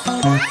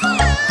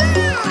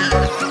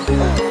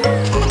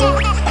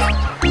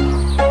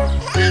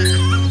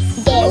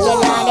 There's a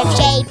lot of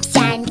shapes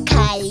and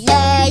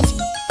colors,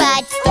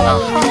 but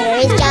staying here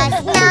is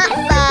just not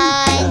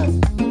fun.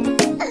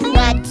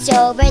 What's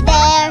over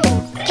there?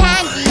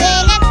 Candy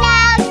in a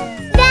cloud.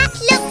 That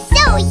looks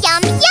so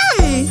yum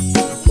yum.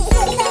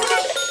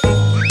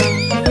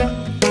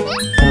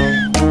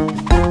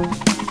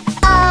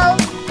 Oh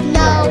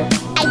no,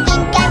 I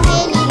think I'm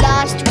really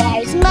lost.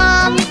 Where's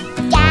Mom?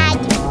 Dad,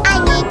 I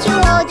need to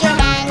hold your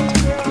hand.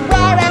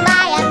 Where am I?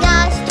 I'm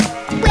lost.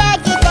 Where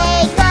did they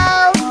go?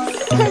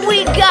 We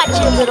got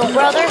you, little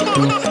brother.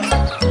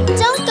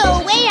 Don't go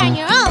away on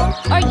your own,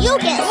 or you'll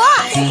get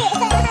lost. Hey,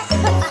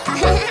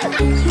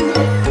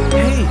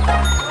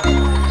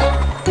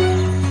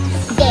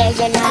 There's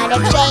a lot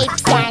of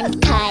shapes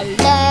and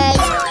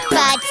colors,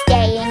 but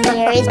staying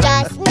here is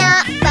just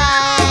not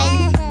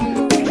fun.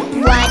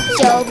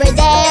 What's over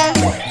there?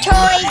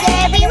 Toys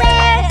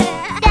everywhere.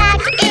 That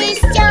is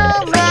so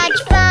much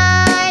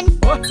fun.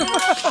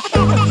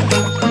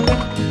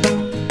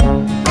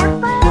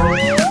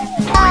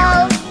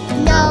 Oh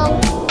no,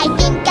 I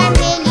think I'm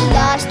really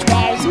lost.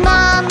 Where's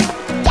Mom?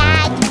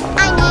 Dad,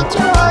 I need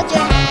to hold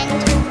your hand.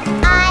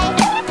 I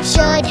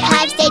should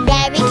have stayed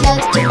very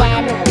close to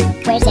them.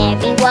 Where's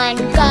everyone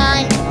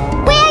gone?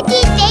 Where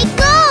did they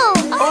go?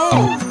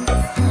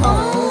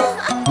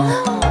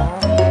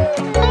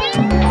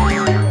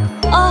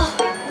 Oh,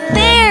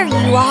 there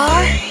you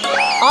are.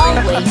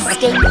 Always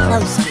stay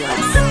close to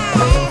us.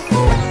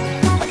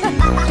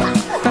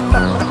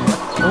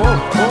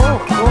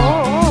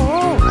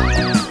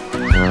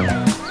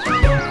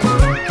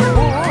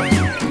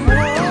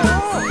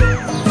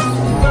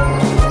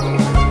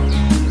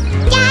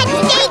 Dad,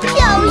 stay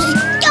close.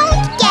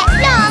 Don't get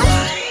lost.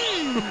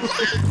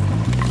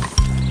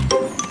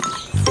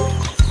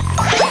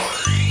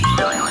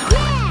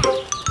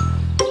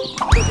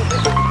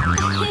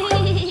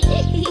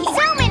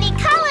 So many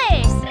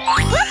colors.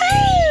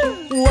 Woohoo!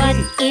 What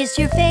is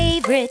your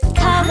favorite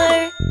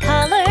color?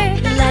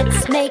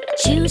 Let's make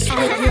juice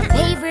with your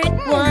favorite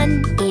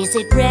one. Is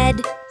it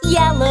red,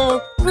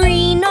 yellow,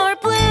 green, or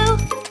blue?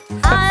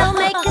 I'll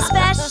make a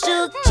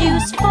special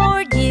juice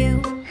for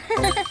you.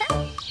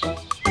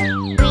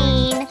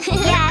 Green,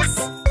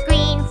 yes,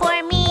 green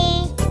for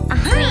me.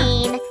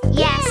 Green,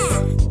 yes,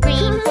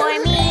 green for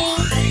me.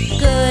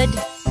 Good.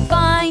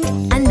 Find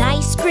a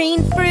nice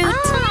green fruit.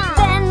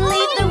 Then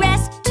leave the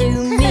rest to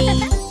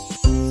me.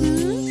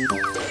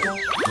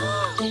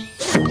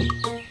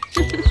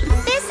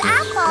 This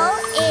apple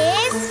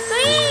is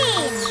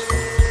green.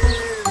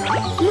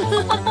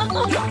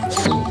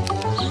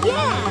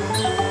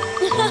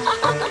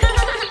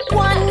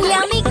 One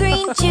yummy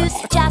green juice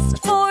just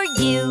for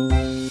you.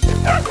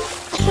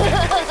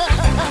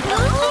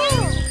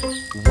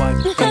 what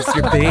is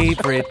your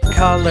favorite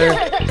color?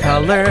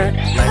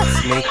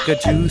 Let's make a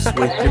juice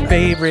with your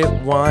favorite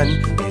one.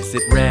 Is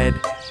it red,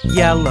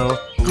 yellow,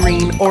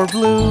 green, or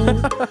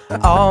blue?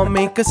 I'll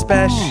make a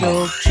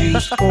special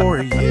juice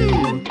for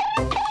you.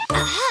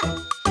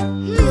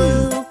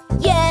 Blue,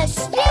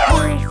 yes,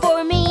 blue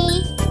for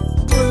me.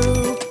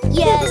 Blue,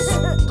 yes,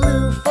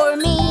 blue for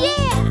me.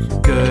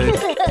 Good.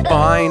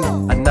 Find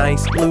a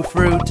nice blue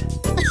fruit.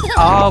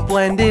 I'll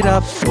blend it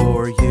up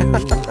for you.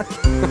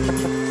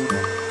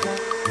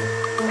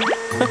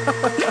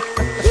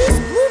 These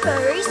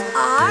blueberries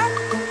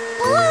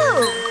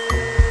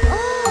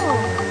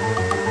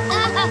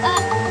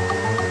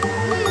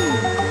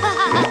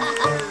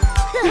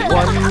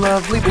One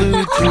lovely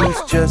blue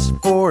juice just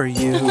for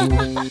you.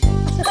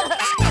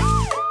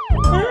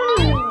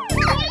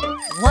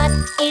 What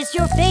is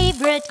your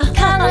favorite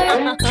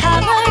color?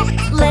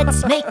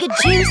 Let's make a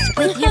juice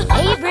with your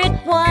favorite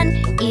one.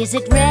 Is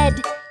it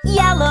red,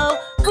 yellow,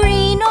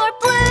 green, or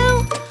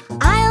blue?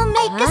 I'll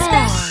make a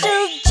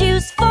special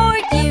juice for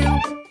you.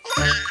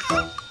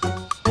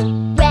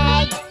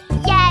 Red,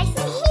 yes,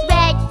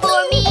 red for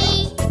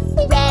me.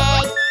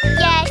 Red,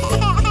 yes,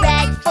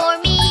 red for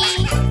me.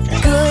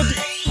 Good,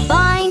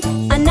 find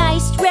a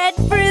nice red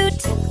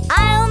fruit.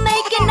 I'll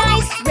make a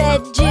nice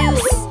red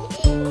juice.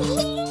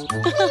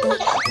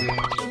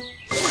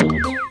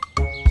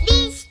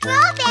 These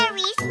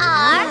strawberries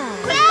are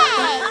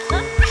red.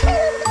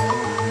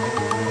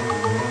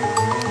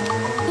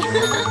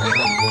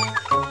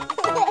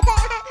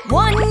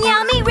 One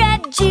yummy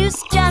red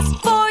juice just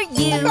for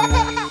you.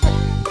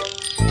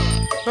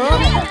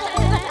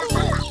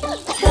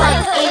 What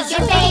is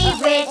your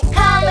favorite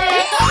color?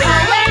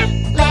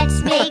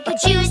 Let's make a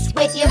juice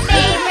with your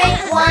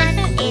favorite one.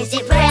 Is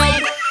it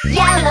red,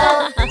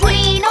 yellow,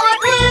 green, or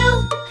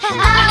blue?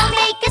 I'll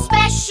make a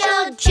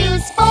special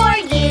juice for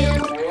you.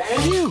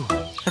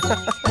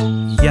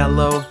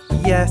 Yellow,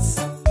 yes,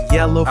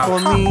 yellow for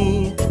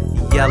me.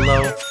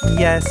 Yellow,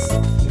 yes,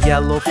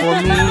 yellow for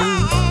me.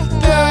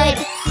 Good,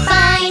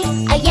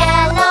 find a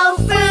yellow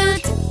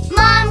fruit.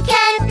 Mom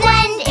can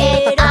blend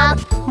it up.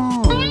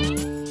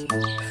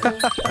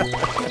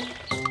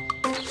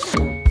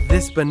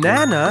 This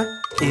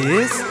banana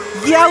is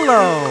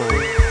yellow.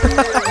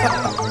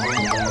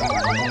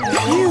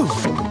 Phew.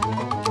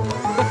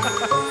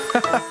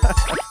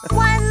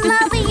 One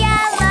lovely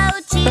yellow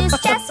juice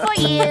just for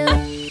you.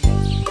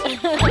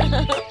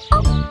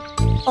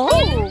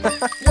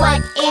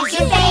 What is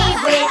your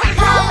favorite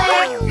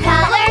color?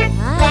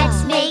 Let's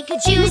make a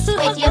juice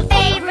with your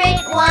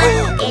favorite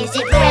one. Is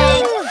it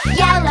red,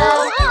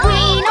 yellow,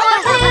 green, or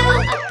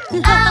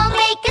blue? I'll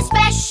make a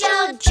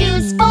special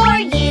juice for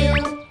you.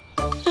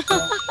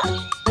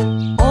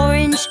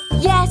 Orange,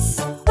 yes,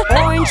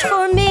 orange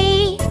for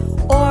me.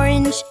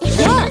 Orange,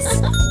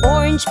 yes,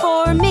 orange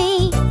for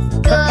me.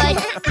 Good,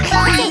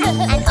 find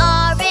an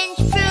orange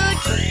fruit.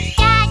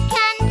 Dad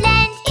can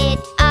blend it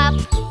up.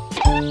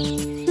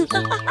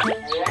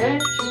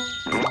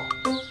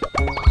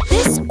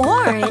 This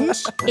orange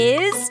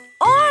is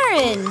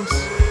orange.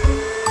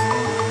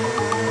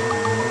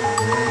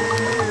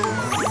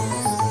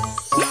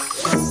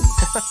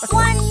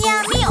 One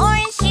yummy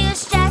orange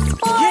juice just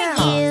for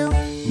you.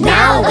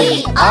 Now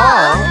we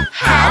all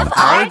have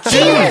our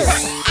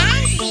juice.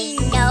 And we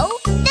know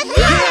the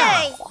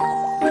colors.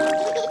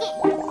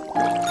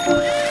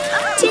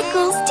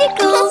 Tickles,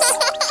 tickles.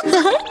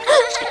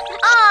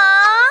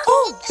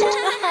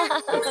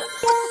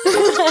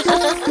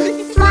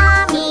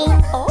 Mommy,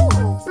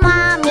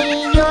 Mommy,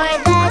 you're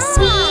the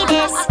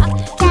sweetest.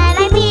 Can I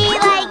be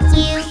like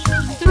you?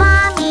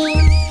 Mommy,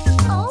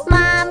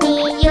 Mommy,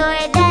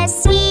 you're the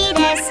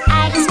sweetest. I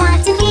just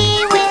want to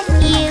be with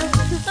you.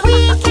 We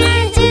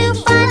can do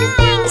fun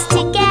things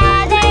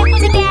together,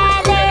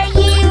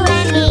 you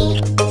and me.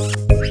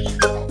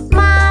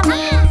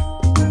 Mommy,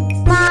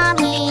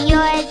 Mommy,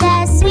 you're the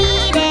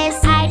sweetest.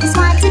 I just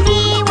want to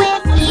be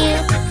with you.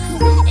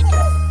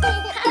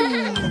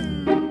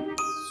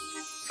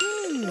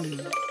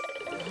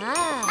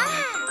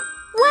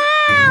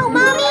 Wow,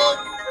 Mommy!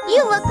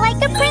 You look like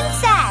a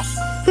princess!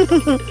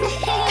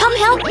 Come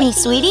help me,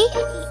 sweetie.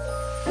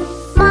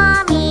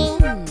 Mommy,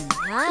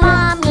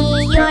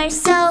 Mommy, you're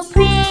so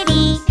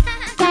pretty.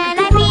 Can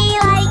I be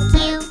like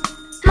you?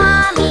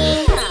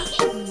 Mommy,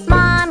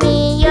 Mommy,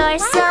 you're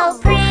so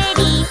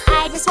pretty.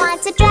 I just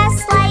want to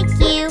dress like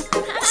you.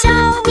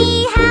 Show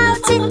me how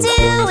to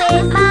do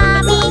it,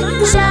 Mommy.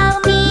 Show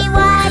me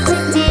what to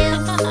do.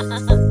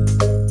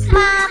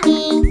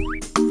 Mommy,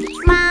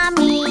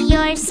 Mommy,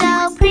 you're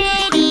so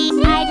pretty.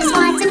 I just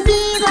want to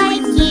be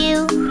like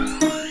you.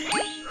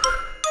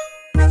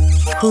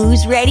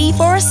 Who's ready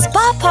for a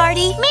spa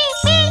party? Me!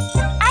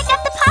 I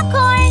got the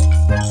popcorn!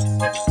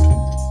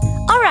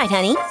 All right,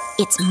 honey.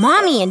 It's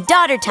mommy and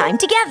daughter time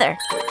together.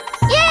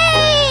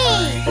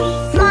 Yay!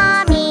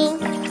 Mommy,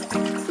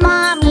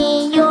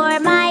 Mommy, you're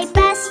my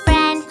best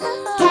friend.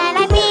 Can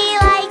I be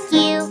like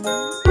you?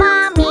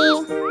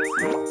 Mommy,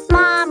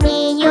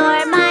 Mommy,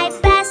 you're my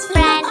best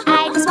friend.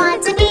 I just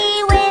want to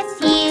be with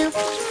you.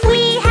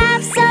 We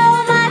have so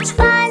much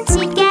fun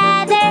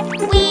together.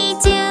 We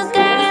do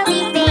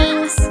girly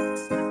things.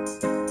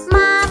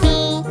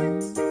 Mommy,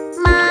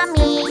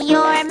 Mommy,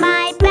 you're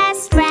my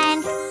best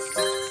friend.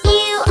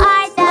 You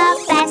are the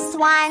best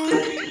one.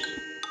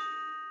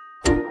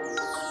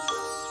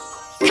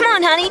 Come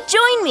on, honey,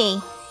 join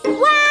me.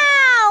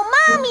 Wow,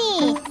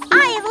 Mommy!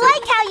 I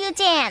like how you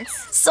dance.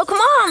 So come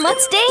on,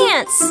 let's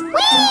dance.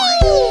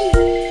 Whee!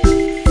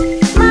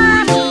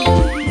 Mommy,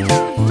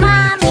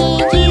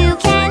 Mommy, you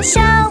can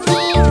show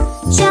me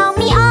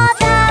all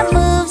the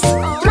moves.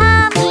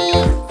 Mommy,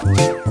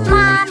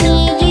 Mommy,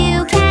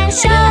 you can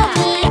show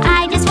me.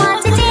 I just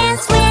want to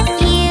dance with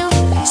you.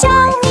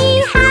 Show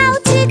me how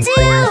to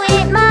do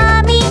it,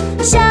 Mommy.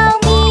 Show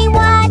me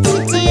what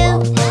to do.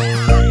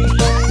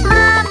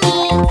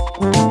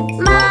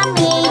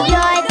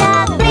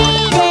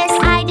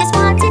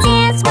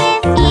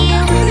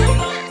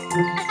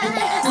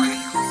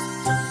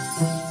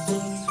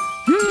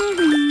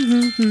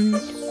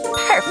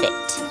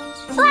 Perfect.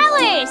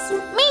 Flowers!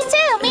 Me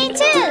too, me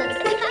too!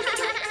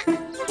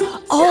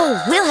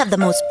 Oh, we'll have the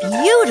most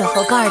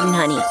beautiful garden,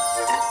 honey.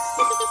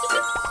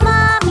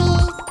 Mommy,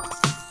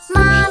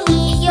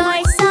 Mommy,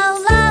 you're so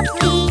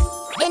lovely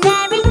in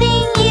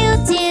everything you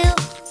do.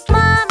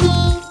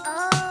 Mommy,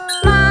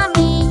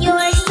 Mommy,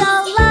 you're so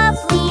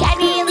lovely. I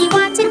really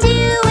want to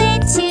do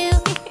it too.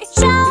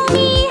 Show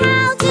me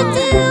how to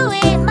do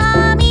it,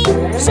 Mommy.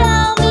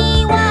 Show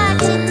me what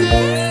to do.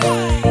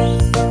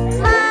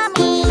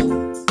 Mommy,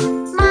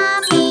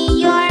 Mommy,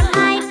 you're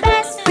my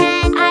best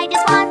friend. I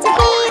just want to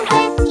be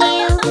with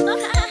you.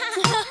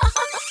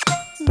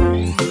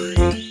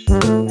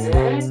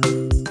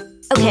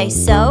 Okay,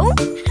 so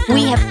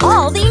we have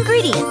all the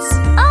ingredients.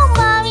 Oh,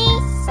 Mommy,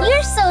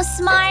 you're so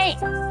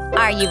smart.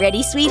 Are you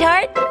ready,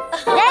 sweetheart?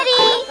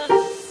 Ready?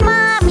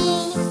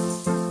 Mommy,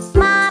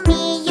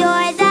 Mommy,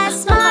 you're the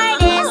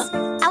smartest.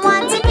 I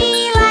want to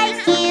be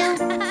like you.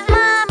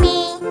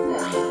 Mommy,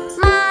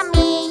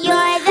 Mommy,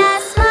 you're the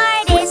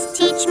smartest.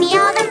 Teach me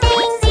all the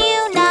things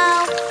you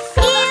know.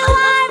 You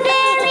are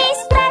very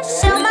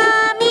special,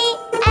 Mommy,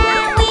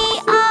 and we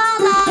all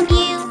love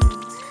you.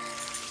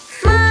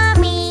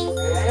 Mommy,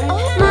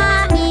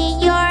 Mommy,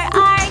 you're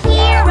our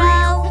hero.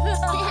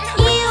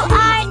 You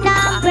are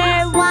number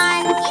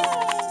one.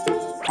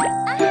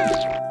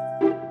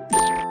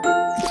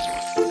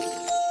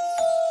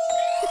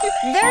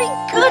 Very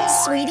good,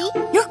 sweetie.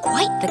 You're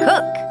quite the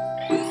cook.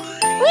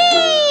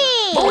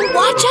 Whee! Oh,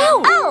 watch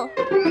out! Oh!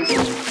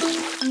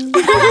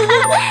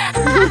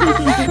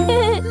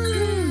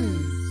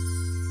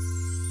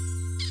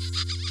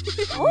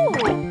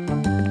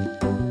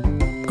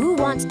 Who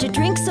wants to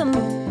drink some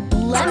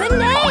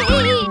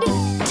lemonade?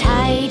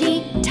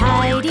 Tidy,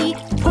 tidy,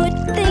 put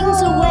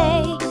things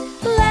away.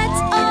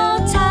 Let's all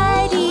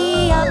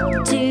tidy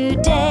up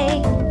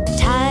today.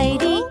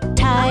 Tidy,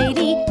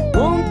 tidy,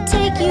 won't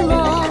take you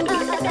long.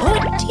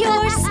 Put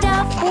your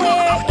stuff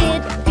where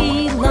it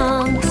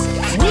belongs.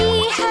 We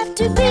have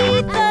to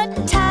be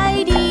the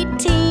tidy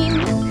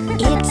team.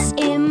 It's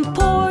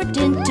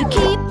important to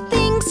keep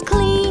things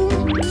clean.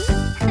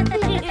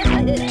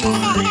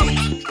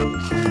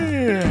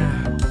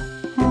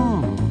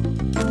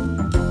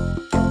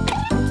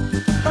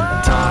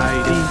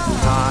 Tidy,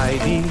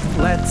 tidy,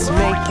 let's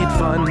make it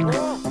fun.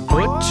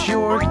 Put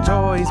your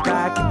toys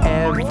back,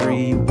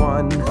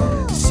 everyone.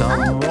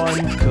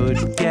 Someone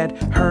could get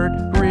hurt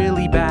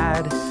really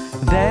bad.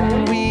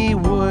 Then we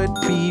would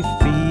be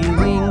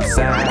feeling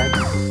sad.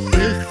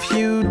 If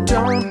you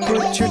don't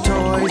put your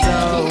toys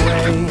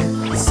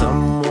away,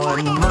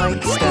 someone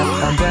might step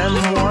on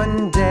them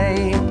one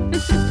day.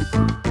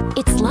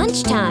 It's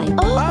lunchtime.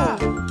 Ah!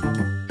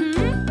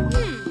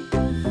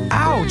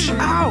 Ouch,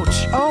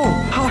 ouch! Oh,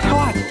 hot,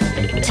 hot!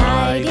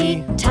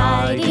 Tidy,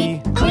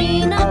 tidy,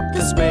 clean up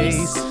the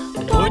space.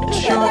 Put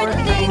your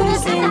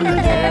things in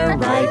their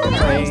right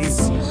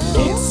place.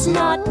 It's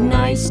not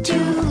nice to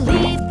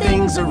leave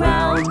things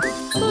around.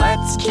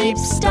 Let's keep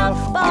stuff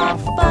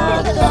off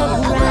of the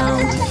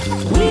ground.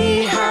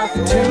 We have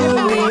to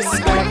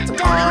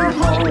respect our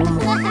home.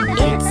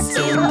 It's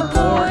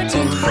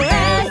important for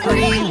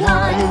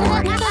everyone.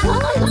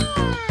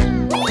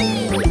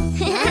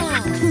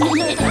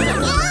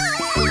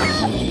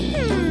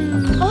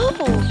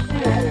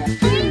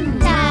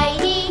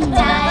 Tidy,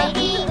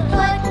 tidy,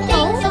 put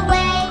things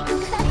away.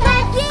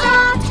 Let's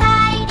all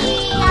tidy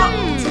up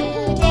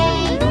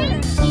today.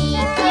 We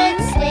could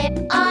slip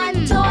on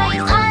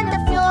toys on the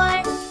floor,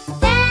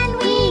 then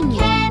we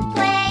can't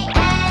play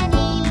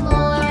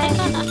anymore.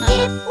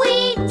 If we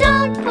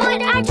don't put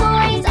our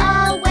toys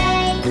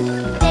away,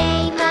 they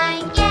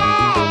might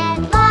get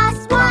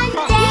lost one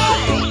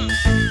day.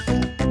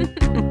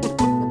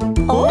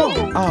 Oh!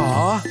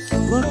 Aw,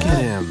 look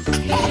at him.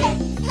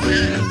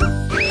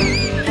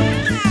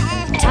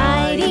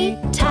 Tidy,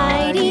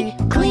 tidy,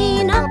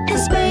 clean up the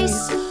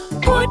space.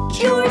 Put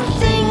your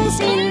things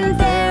in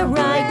their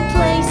right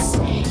place.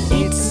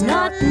 It's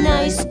not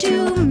nice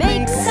to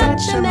make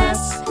such a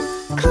mess.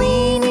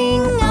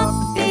 Cleaning up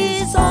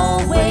is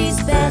always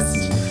best.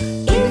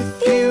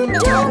 If you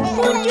don't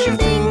put your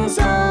things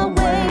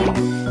away,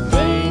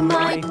 they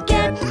might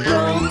get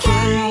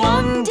broken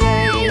one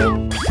day.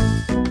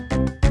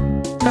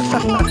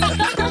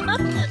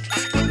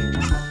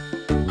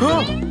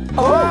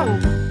 Oh!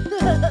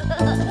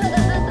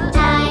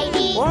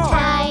 Tidy, Whoa.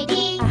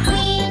 tidy,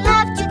 we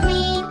love to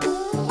clean.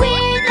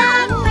 We're the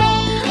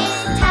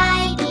greatest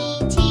tidy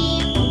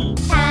team.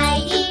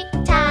 Tidy,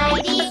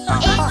 tidy,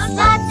 it's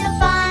lots of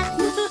fun.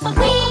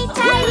 We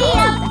tidy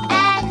up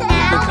and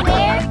now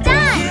we're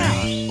done.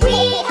 We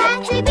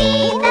have to be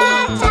the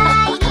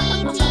tidy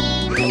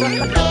team.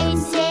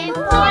 It's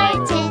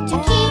important to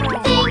keep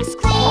things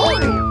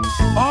clean.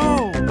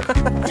 Oh!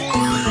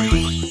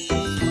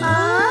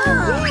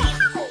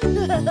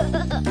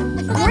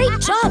 Great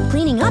job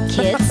cleaning up,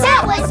 kids.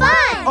 That was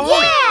fun!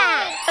 Yeah!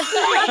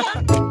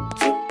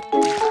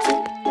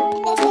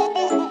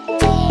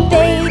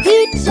 Baby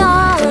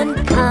John,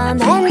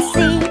 come and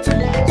see.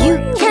 You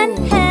can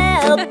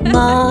help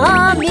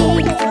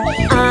Mommy.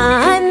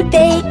 I'm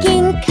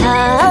baking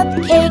cupcakes.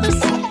 cupcakes.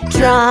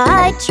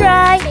 Try,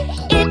 try,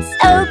 it's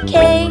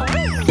okay.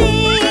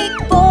 Big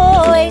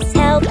boys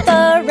help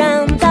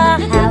around the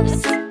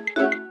house.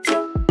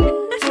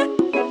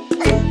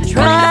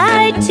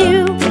 Try to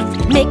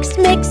mix,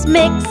 mix,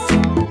 mix.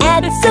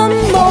 Add some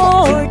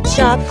more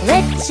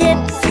chocolate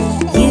chips.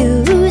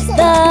 Use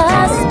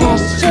the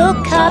special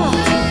cup.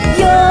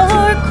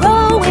 You're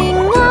growing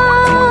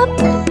up.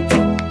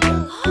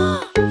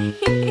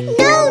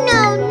 No,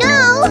 no,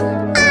 no!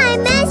 I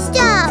messed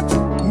up!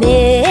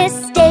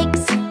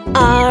 Mistakes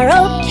are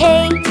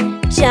okay.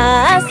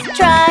 Just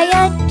try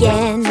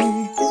again.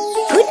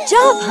 Good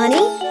job,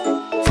 honey.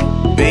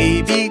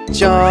 Baby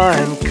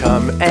John,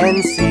 come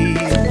and see.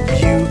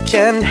 You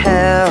can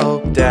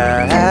help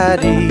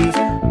Daddy.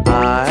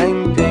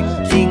 I'm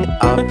picking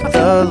up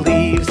the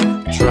leaves.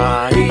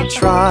 Try,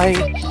 try,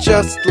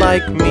 just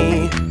like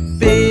me.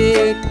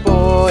 Big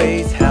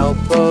boys help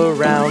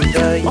around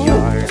the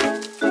yard.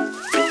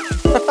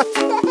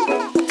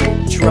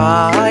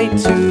 Try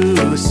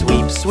to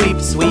sweep, sweep,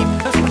 sweep.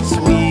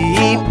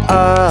 Sweep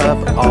up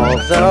all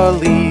the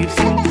leaves.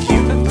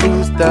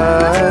 Use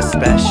the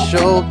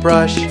special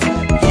brush.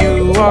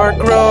 You are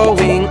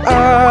growing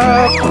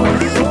up.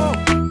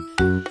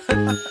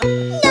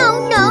 No,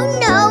 no,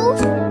 no!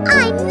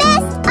 I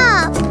messed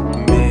up!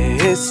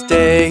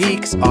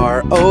 Mistakes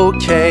are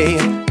okay.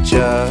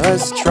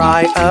 Just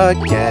try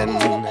again.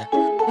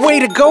 Way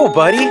to go,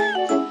 buddy!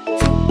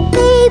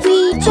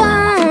 Baby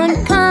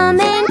John, come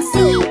and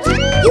see.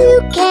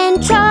 You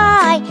can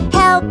try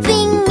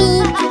helping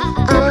me.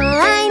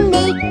 I'm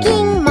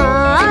making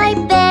my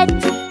bed.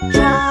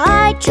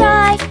 Try,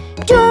 try,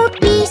 don't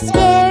be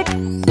scared.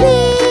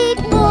 Big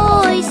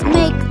boys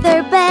make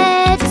their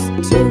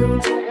beds too.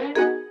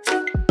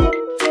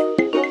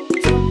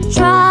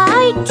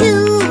 Try to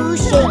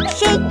shake,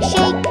 shake,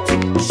 shake.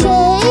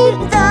 Shake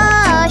the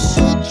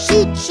sheet,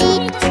 sheet,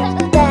 sheet.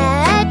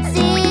 That's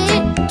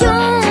it,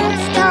 don't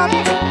stop.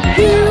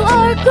 You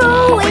are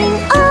growing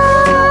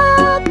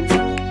up.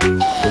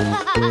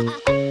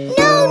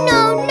 No,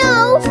 no, no!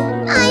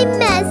 I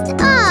messed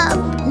up!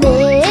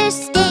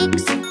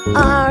 Mistakes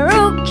are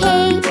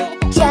okay.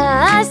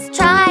 Just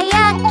try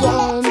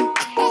again.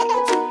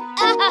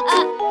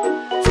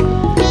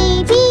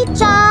 Baby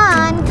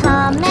John,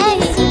 come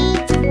and see.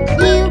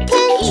 You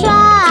can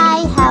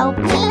try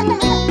helping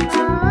me.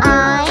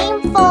 I'm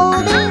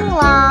folding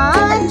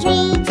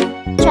laundry.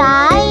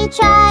 Try,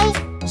 try,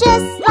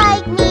 just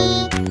like me.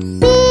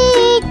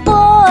 Big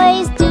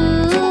boys do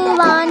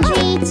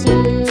laundry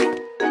too.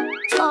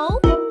 Oh?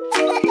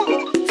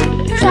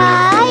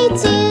 Try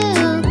to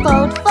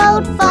fold,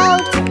 fold,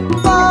 fold.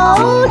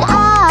 Fold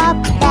up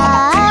the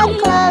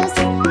clothes.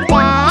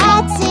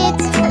 That's it.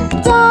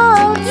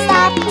 Don't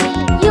stop.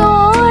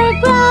 You're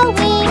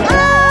growing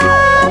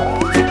up.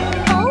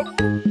 Oh?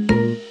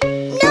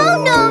 No,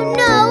 no,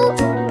 no.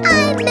 I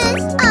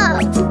messed up.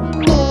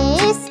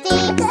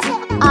 Mistakes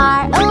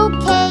are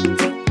okay.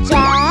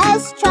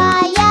 Just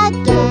try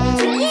again.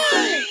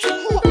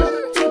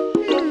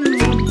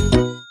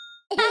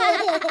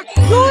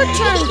 Your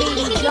turn,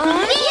 Baby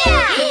John.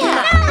 Yeah!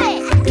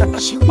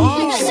 She'll be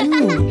here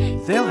soon.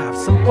 They'll have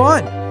some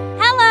fun.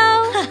 Hello.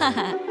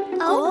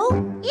 Oh?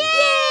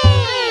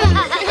 Yay!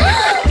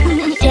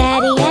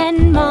 Daddy and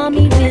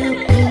Mommy will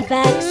be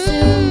back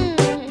soon.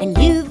 And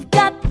you've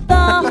got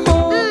the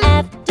whole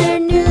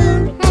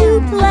afternoon to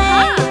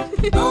play.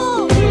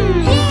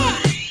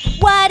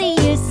 What do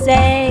you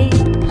say?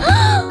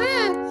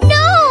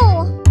 No!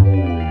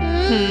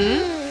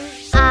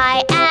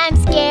 I am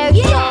scared,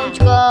 don't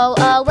go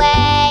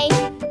away.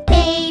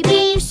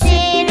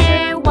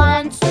 Babysitter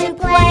wants to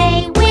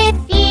play with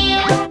you.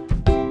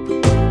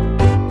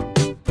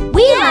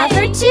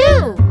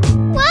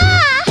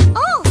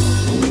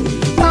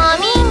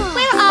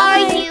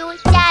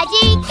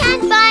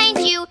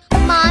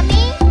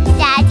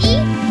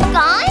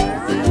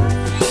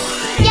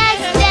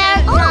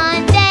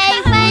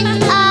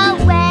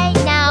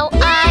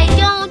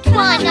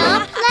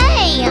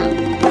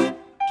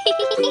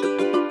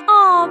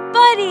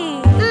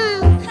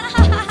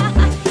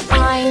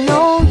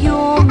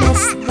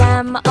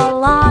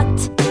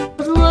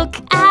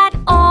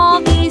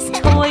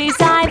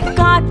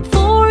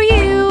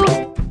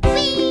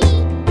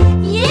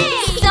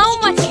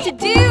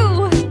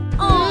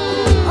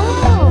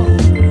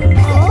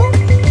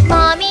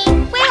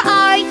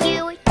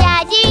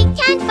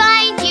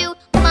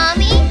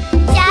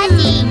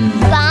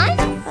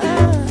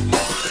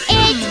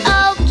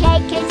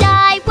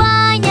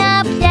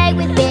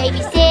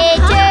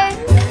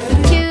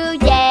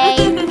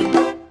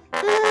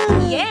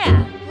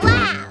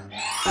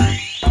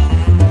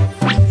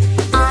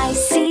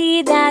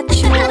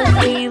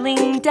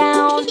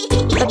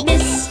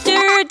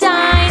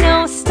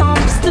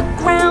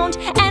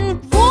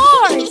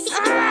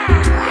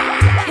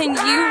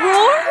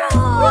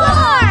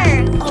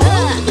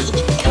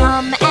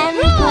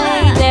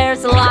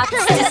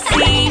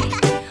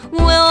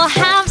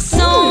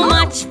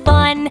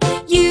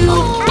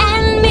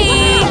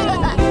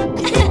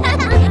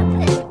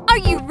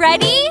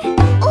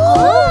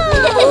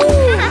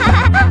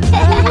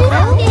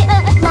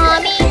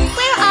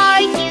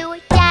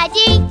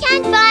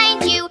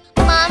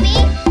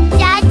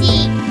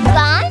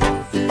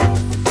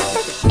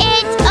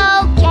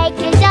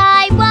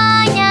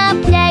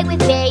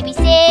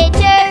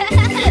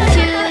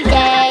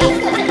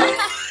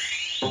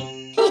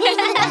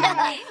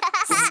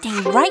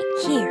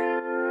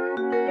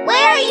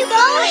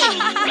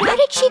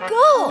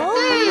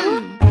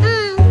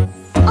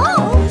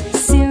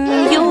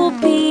 Soon you'll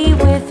be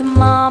with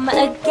Mom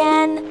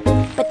again,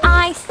 but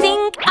I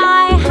think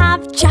I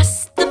have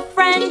just the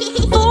friend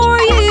for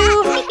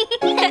you.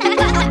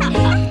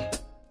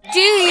 Do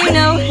you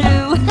know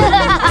who?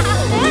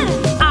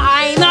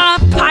 I'm a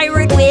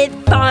pirate with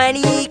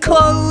funny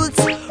clothes.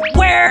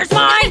 Where's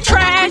my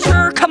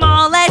treasure? Come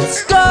on,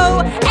 let's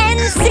go and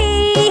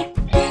see.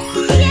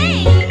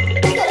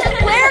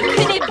 Where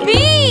could it be?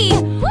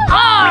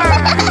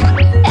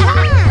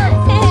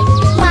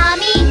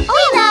 Mommy,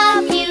 we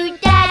love you.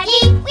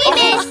 Daddy, we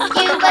miss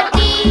you, but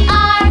we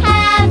are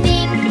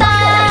having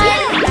fun.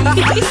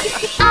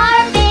 Our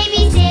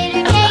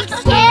babysitter takes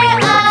care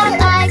of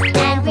us,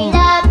 and we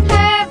love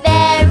her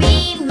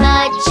very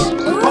much.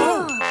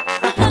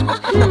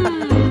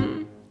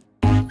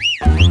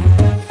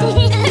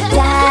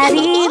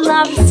 Daddy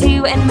loves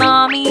you and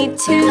Mommy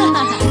too.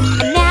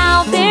 And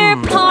now they're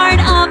part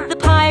of the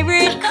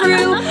pirate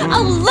crew.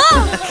 Oh,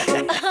 look!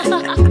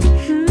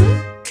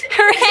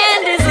 Her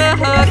hand is a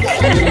hook.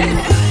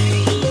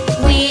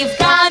 We've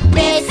got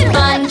this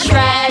fun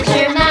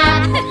treasure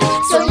map,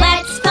 so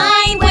let's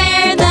find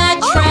where the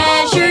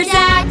treasure's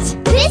at.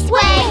 This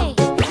way!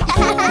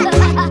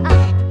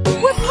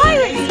 We're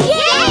pirates!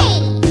 Yay!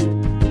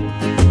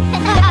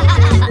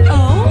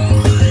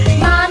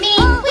 Mommy,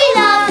 we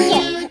love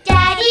you.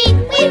 Daddy,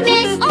 we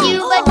missed you,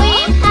 but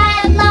we've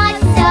had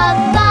lots of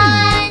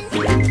fun.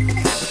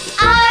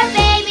 Our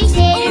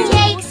babysitter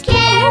takes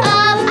care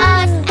of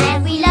us, and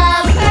we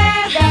love her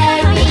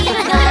very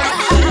much.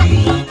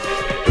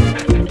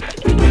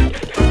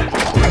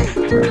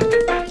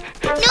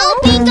 No,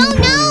 Bingo,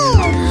 no!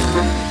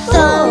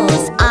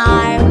 Those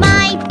are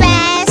my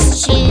best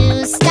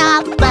shoes.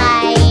 Stop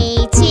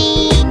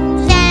biting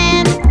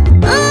them.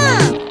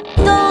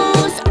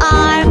 Those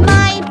are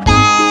my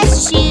best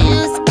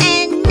shoes,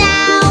 and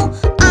now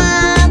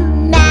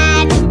I'm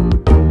mad.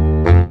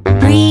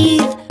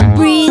 Breathe,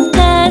 breathe,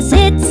 'cause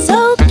it's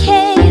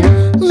okay.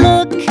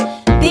 Look,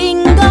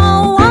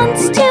 Bingo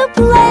wants to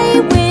play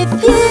with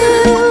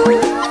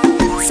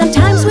you.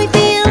 Sometimes we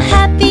feel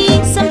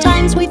happy,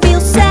 sometimes we feel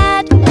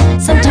sad.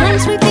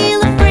 Sometimes we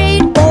feel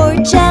afraid or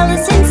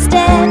jealous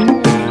instead.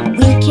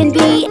 We can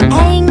be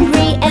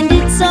angry and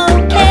it's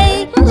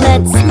okay.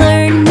 Let's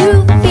learn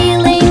new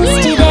feelings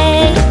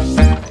today.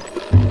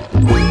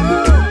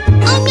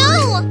 Oh no,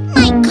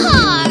 my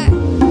car!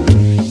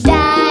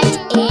 That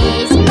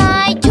is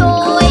my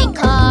toy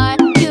car.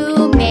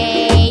 You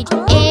made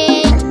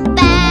it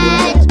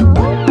bad.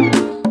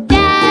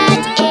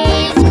 That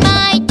is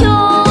my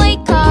toy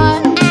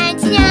car, and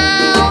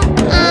now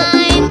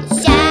I'm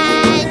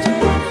sad.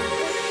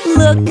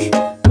 Look,